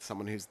lunch with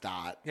someone who's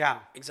that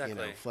exactly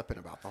you know, flippant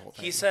about the whole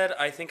thing. He said,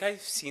 I think I've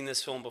seen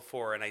this film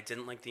before and I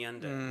didn't like the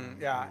ending.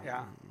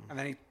 Yeah. And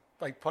then he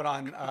like put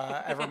on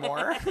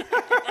Evermore.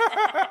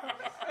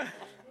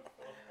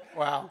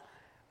 Wow.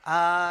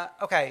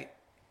 Okay.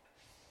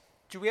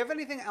 Do we have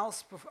anything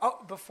else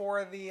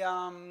before the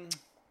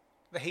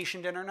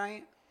Haitian dinner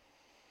night?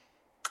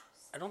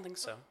 I don't think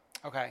so.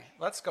 Okay,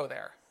 let's go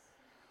there.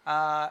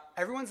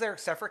 Everyone's there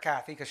except for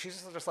Kathy because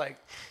she's just like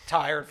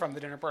tired from the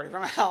dinner party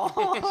from hell.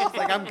 She's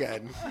like, I'm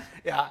good.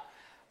 Yeah.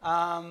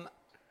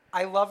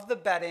 I love the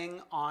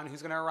betting on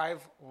who's going to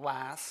arrive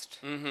last.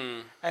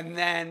 Mm-hmm. And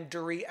then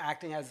Dorit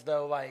acting as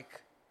though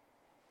like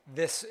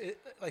she's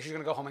going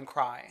to go home and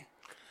cry.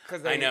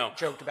 Because they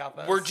joked about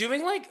this. We're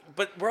doing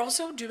but we're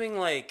also doing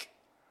like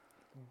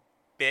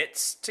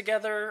bits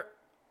together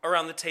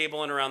around the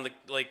table and around the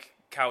like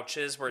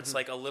couches where it's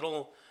like a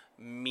little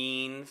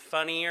mean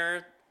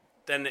funnier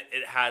than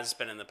it has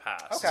been in the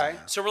past. Okay.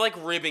 So we're like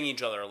ribbing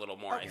each other a little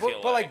more, I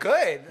feel but like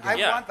good. I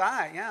want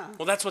that, yeah.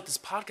 Well, that's what this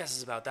podcast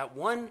is about. That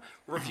one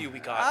review we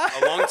got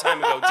a long time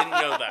ago, didn't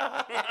know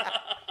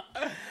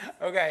that.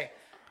 Okay.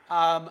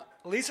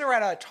 Lisa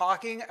Rinna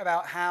talking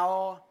about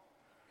how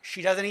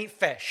she doesn't eat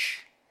fish.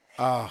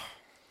 Oh.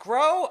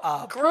 Grow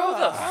up. Grow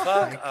the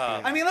fuck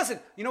up. I mean, listen,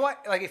 you know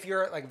what? Like, if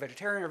you're like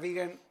vegetarian or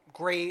vegan,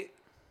 great.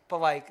 But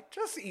like,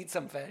 just eat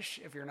some fish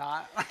if you're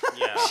not.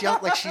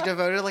 Yeah. She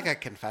devoted like a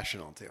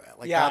confessional to it.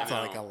 Like that's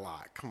like a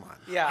lot. Come on.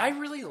 Yeah. I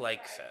really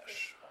like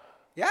fish.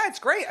 Yeah, it's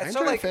great. I So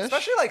enjoy like, fish.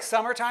 especially like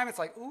summertime, it's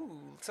like, ooh,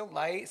 so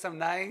light, so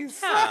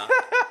nice. Yeah.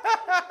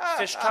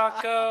 Fish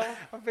taco.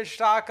 A fish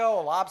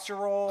taco, a lobster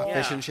roll.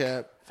 Fish and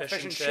chip.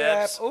 Fish and chip.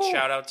 chips. Ooh.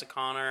 Shout out to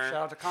Connor.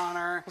 Shout out to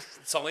Connor.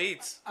 That's all he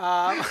eats.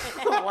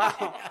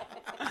 Wow.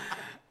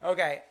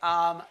 Okay.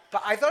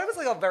 But I thought it was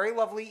like a very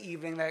lovely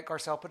evening that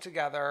Garcelle put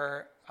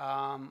together.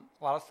 A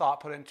lot of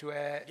thought put into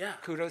it. Yeah.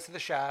 Kudos to the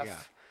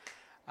chef.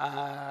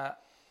 I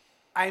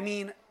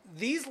mean,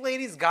 these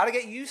ladies got to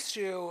get used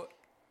to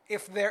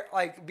if they're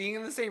like being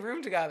in the same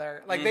room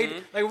together. Like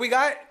we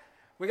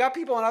got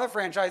people in other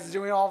franchises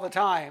doing it all the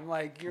time.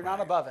 Like you're not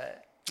above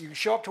it. You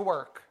show up to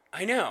work.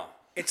 I know.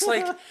 It's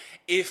like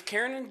if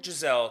Karen and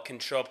Giselle can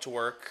show up to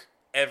work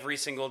every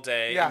single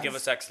day and give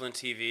us excellent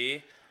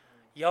TV,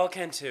 y'all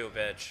can too,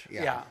 bitch.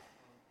 Yeah.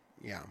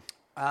 Yeah.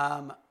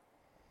 I'm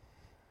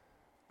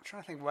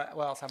trying to think what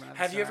else happened.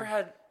 Have you ever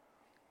had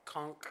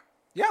conch?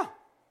 Yeah.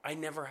 I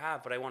never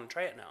have, but I want to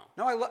try it now.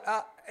 No,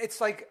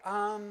 it's like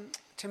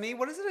to me,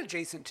 what is it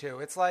adjacent to?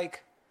 It's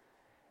like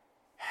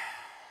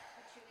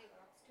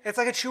a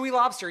chewy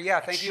lobster. Yeah,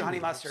 thank you, honey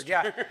mustard.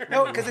 Yeah,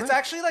 no, because it's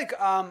actually like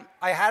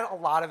I had a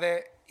lot of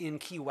it in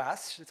Key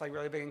West. It's like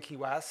really big in Key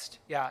West.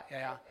 Yeah.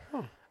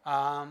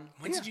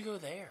 When did you go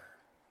there?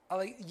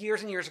 Like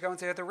years and years ago, and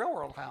stayed at the Real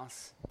World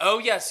House. Oh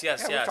yes. Yeah,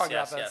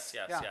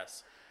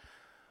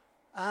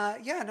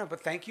 no,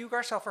 but thank you,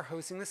 Garcelle, for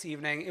hosting this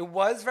evening. It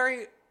was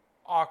very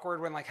awkward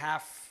when like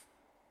half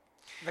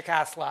the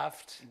cast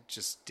left.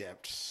 Just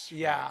dipped.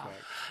 Yeah. Really quick.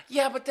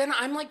 Yeah, but then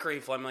I'm like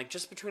grateful. I'm like,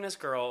 just between us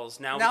girls,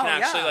 now No, we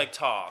can actually yeah. like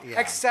talk. Yeah.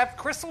 Except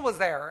Crystal was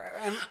there.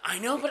 And I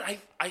know, but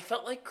I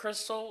felt like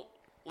Crystal,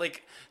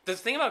 like the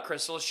thing about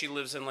Crystal is she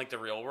lives in like the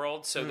real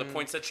world, so the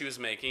points that she was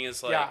making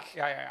is like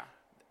yeah.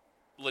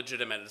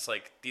 legitimate. It's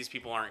like these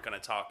people aren't going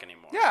to talk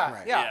anymore. Yeah,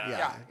 Right.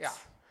 yeah.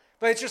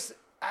 But it's just,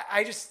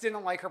 I just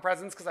didn't like her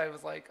presence because I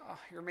was like, oh,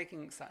 you're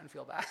making Sutton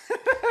feel bad.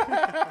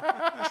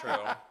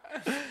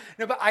 True.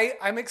 No, but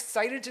I'm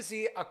excited to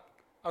see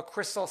a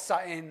Crystal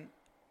Sutton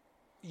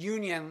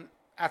union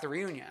at the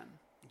reunion.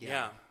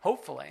 Yeah.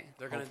 Hopefully.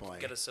 They're going to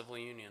get a civil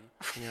union.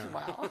 Yeah.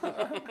 Wow.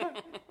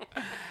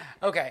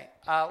 Okay,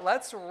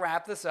 let's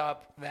wrap this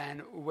up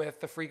then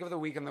with the Freak of the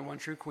Week and the One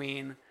True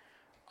Queen.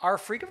 Our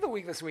Freak of the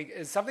Week this week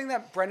is something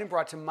that Brendan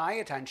brought to my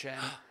attention.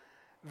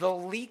 The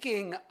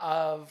leaking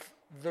of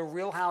the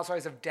Real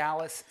Housewives of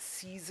Dallas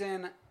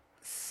season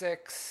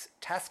 6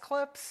 test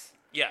clips.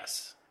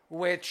 Yes.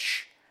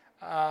 Which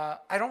I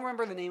don't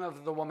remember the name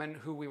of the woman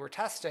who we were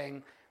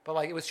testing, but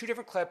like it was 2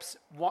 different clips.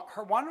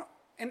 One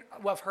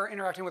of her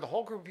interacting with a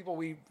whole group of people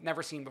we've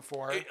never seen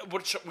before.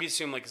 Which we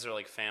assume like is there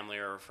like family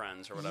or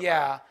friends or whatever.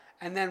 Yeah,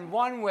 and then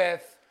one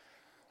with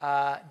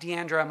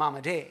Deandra and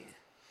Mama D.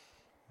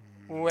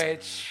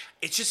 Which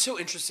it's just so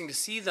interesting to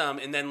see them,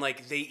 and then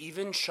like they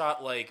even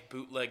shot like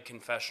bootleg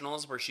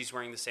confessionals where she's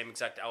wearing the same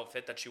exact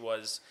outfit that she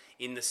was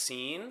in the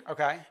scene.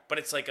 Okay, but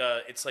it's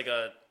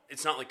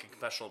not like a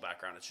confessional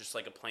background. It's just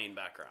like a plain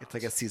background. It's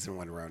like a season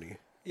 1 Roni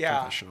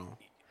confessional.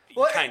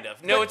 Well, kind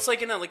of. No, it's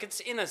like it's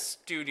in a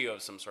studio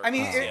of some sort. I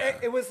mean,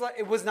 it was like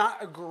it was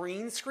not a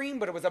green screen,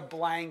 but it was a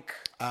blank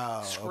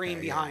screen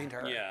behind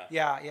her.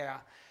 Yeah.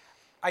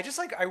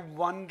 I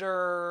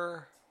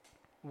wonder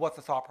what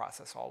the thought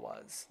process all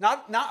was.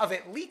 Not of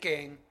it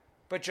leaking,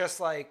 but just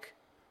like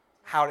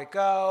how'd it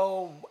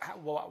go?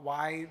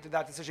 Why did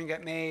that decision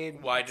get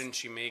made? Why didn't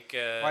she make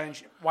it?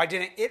 Why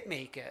didn't it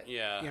make it?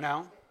 Yeah. You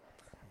know?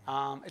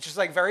 It's just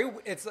like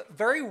it's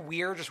very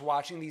weird just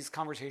watching these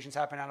conversations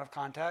happen out of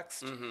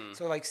context. Mm-hmm.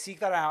 So like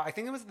seek that out. I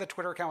think it was the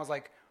Twitter account was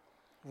like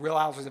Real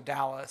Housewives of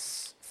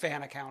Dallas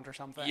fan account or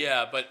something.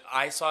 Yeah, but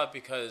I saw it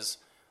because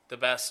the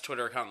best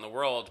Twitter account in the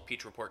world,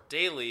 Peach Report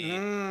Daily,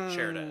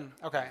 shared it.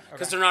 Okay.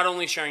 Because they're not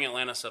only sharing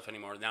Atlanta stuff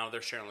anymore. Now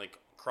they're sharing like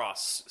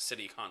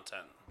cross-city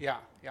content. Yeah.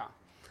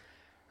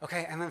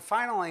 Okay, and then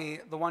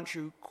finally, the One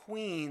True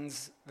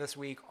Queens this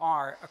week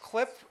are a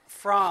clip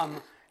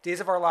from Days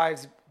of Our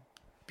Lives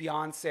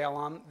Beyond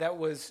Salem that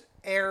was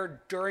aired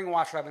during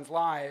Watch What Happens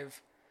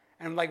Live.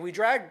 And like we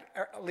dragged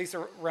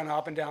Lisa Rinna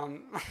up and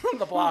down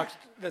the block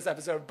this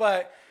episode,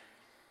 but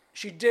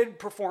she did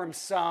perform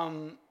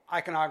some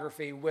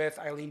iconography with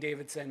Eileen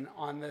Davidson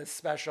on this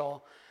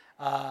special,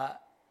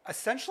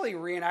 essentially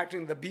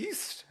reenacting the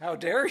Beast, How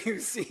Dare You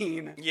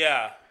scene.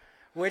 Yeah.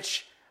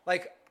 Which,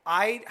 like,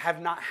 I have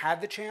not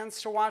had the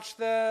chance to watch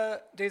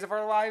the Days of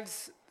Our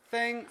Lives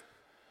thing,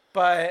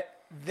 but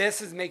this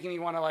is making me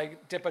want to,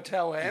 like, dip a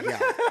toe in.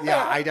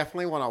 Yeah, I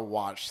definitely want to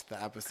watch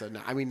the episode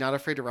now. I mean, not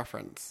afraid to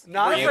reference.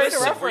 Not afraid to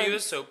reference. Were you a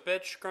soap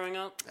bitch growing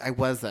up? I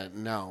wasn't,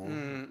 no.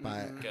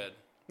 But Good.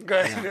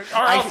 Yeah.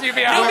 Or else you'd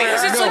be out No, there.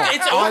 because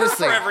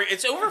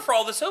it's over for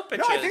all the soap bitches.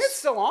 No, I think it's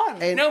still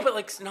on. And, no, but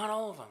like not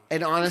all of them.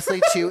 And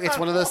honestly, too, it's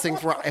one of those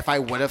things where if I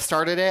would have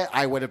started it,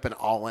 I would have been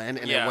all in,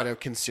 and it would have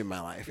consumed my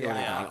life. It would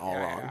have gone all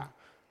wrong. Yeah.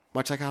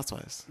 Much like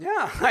Housewives.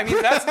 Yeah, I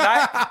mean that's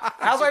not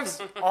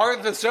Housewives are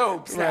the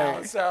soaps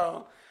now.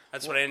 So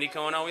that's what Andy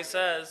Cohen always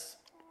says.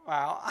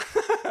 Wow.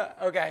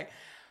 Okay.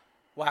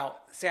 Wow.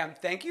 Sam,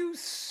 thank you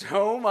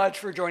so much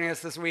for joining us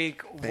this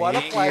week. What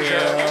a pleasure.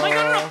 Oh my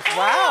God, an applause.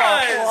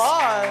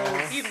 Wow,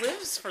 applause. He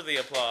lives for the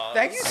applause.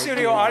 Thank you,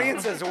 studio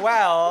audience, as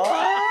well.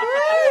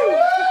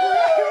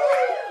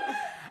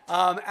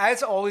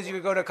 As always, you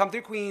can go to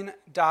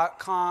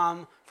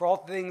comethroughqueen.com for all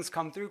things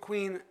Come Through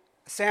Queen.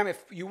 Sam,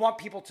 if you want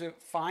people to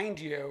find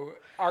you,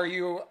 are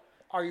you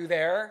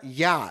there?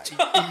 Yeah.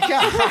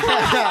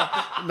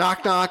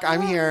 Knock, knock.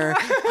 I'm here.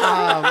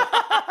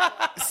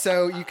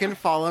 So you can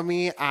follow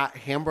me at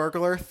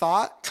Hamburglar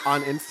Thought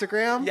on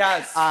Instagram.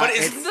 Yes. But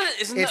isn't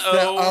the the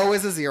O? O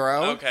is a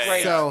 0. Okay.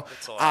 Right. So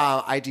That's a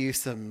lot. I do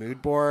some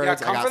mood boards. Yeah,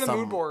 come I got for the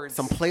mood boards.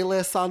 Some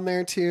playlists on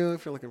there too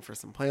if you're looking for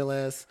some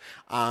playlists.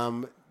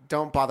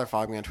 Don't bother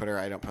following me on Twitter.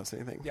 I don't post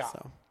anything. Yeah.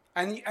 So.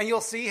 And you'll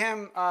see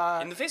him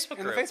In the Facebook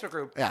in group. the Facebook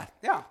group. Yeah.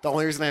 Yeah. The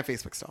only reason I have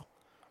Facebook still.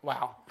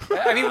 Wow.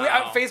 I mean,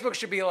 Facebook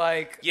should be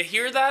like You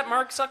hear that,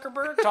 Mark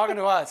Zuckerberg? talking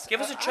to us.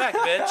 Give us a check,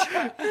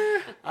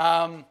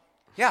 bitch.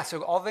 Yeah,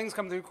 so all things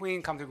Come Through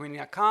Queen,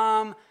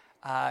 comethroughqueen.com.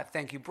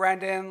 Thank you,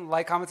 Brendan.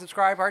 Like, comment,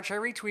 subscribe, heart, share,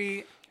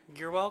 retweet.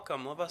 You're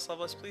welcome. Love us,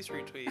 please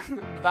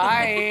retweet.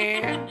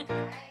 Bye.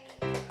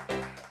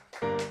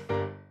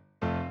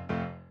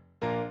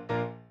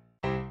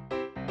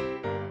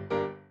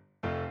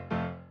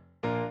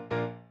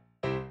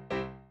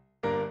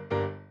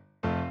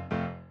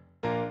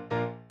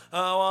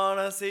 I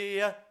wanna see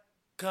ya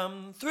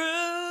come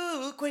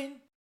through,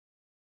 Queen.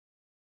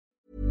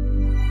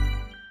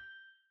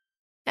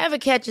 Ever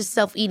catch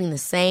yourself eating the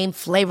same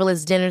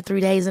flavorless dinner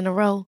 3 days in a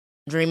row?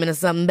 Dreaming of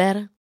something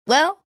better?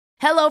 Well,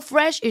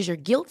 HelloFresh is your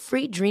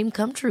guilt-free dream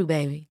come true,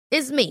 baby.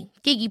 It's me,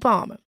 Keke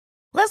Palmer.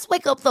 Let's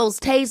wake up those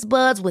taste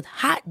buds with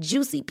hot,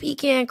 juicy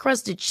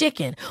pecan-crusted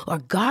chicken or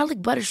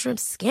garlic butter shrimp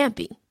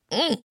scampi.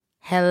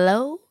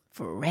 Hello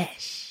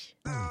Fresh.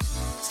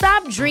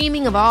 Stop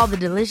dreaming of all the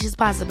delicious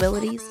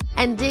possibilities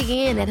and dig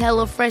in at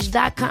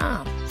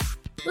HelloFresh.com.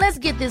 Let's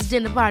get this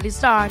dinner party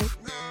started.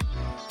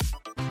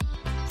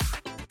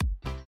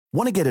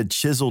 Want to get a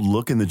chiseled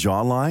look in the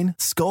jawline?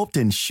 Sculpt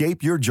and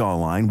shape your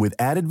jawline with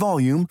added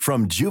volume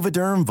from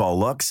Juvederm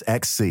Volux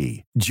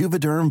XC.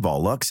 Juvederm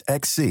Volux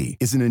XC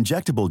is an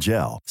injectable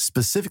gel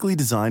specifically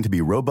designed to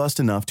be robust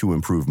enough to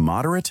improve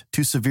moderate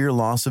to severe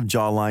loss of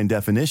jawline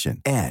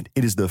definition. And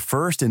it is the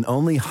first and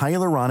only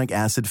hyaluronic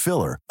acid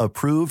filler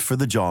approved for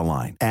the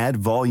jawline. Add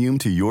volume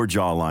to your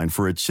jawline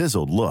for a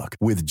chiseled look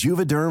with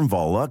Juvederm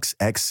Volux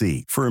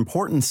XC. For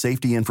important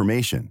safety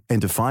information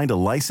and to find a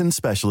licensed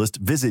specialist,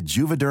 visit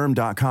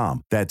Juvederm.com.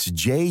 That's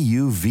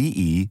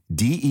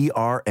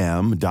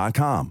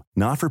Juvederm.com.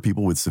 Not for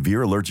people with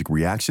severe allergic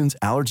reactions,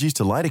 allergies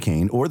to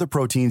lidocaine, or the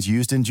proteins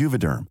used in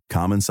Juvederm.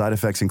 Common side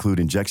effects include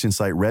injection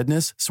site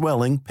redness,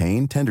 swelling,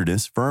 pain,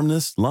 tenderness,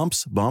 firmness,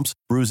 lumps, bumps,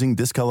 bruising,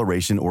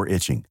 discoloration, or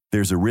itching.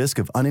 There's a risk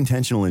of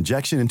unintentional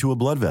injection into a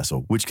blood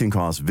vessel, which can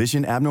cause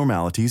vision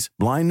abnormalities,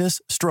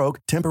 blindness, stroke,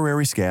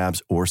 temporary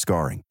scabs, or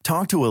scarring.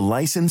 Talk to a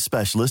licensed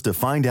specialist to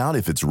find out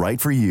if it's right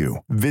for you.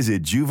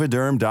 Visit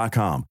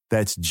Juvederm.com.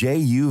 That's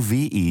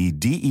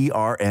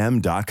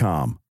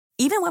Juvederm.com.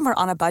 Even when we're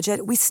on a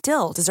budget, we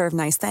still deserve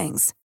nice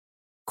things.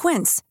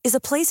 Quince is a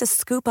place to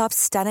scoop up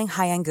stunning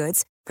high-end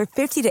goods for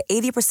 50 to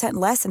 80%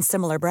 less than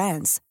similar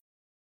brands.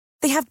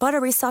 They have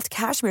buttery soft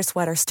cashmere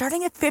sweaters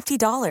starting at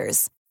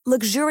 $50,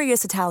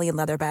 luxurious Italian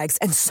leather bags,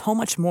 and so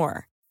much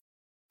more.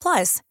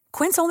 Plus,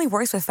 Quince only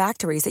works with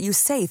factories that use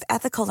safe,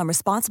 ethical, and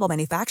responsible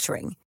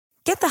manufacturing.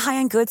 Get the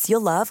high-end goods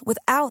you'll love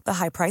without the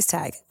high price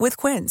tag with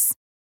Quince.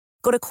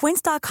 Go to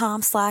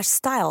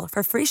quince.com/style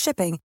for free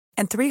shipping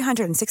and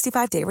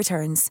 365-day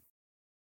returns.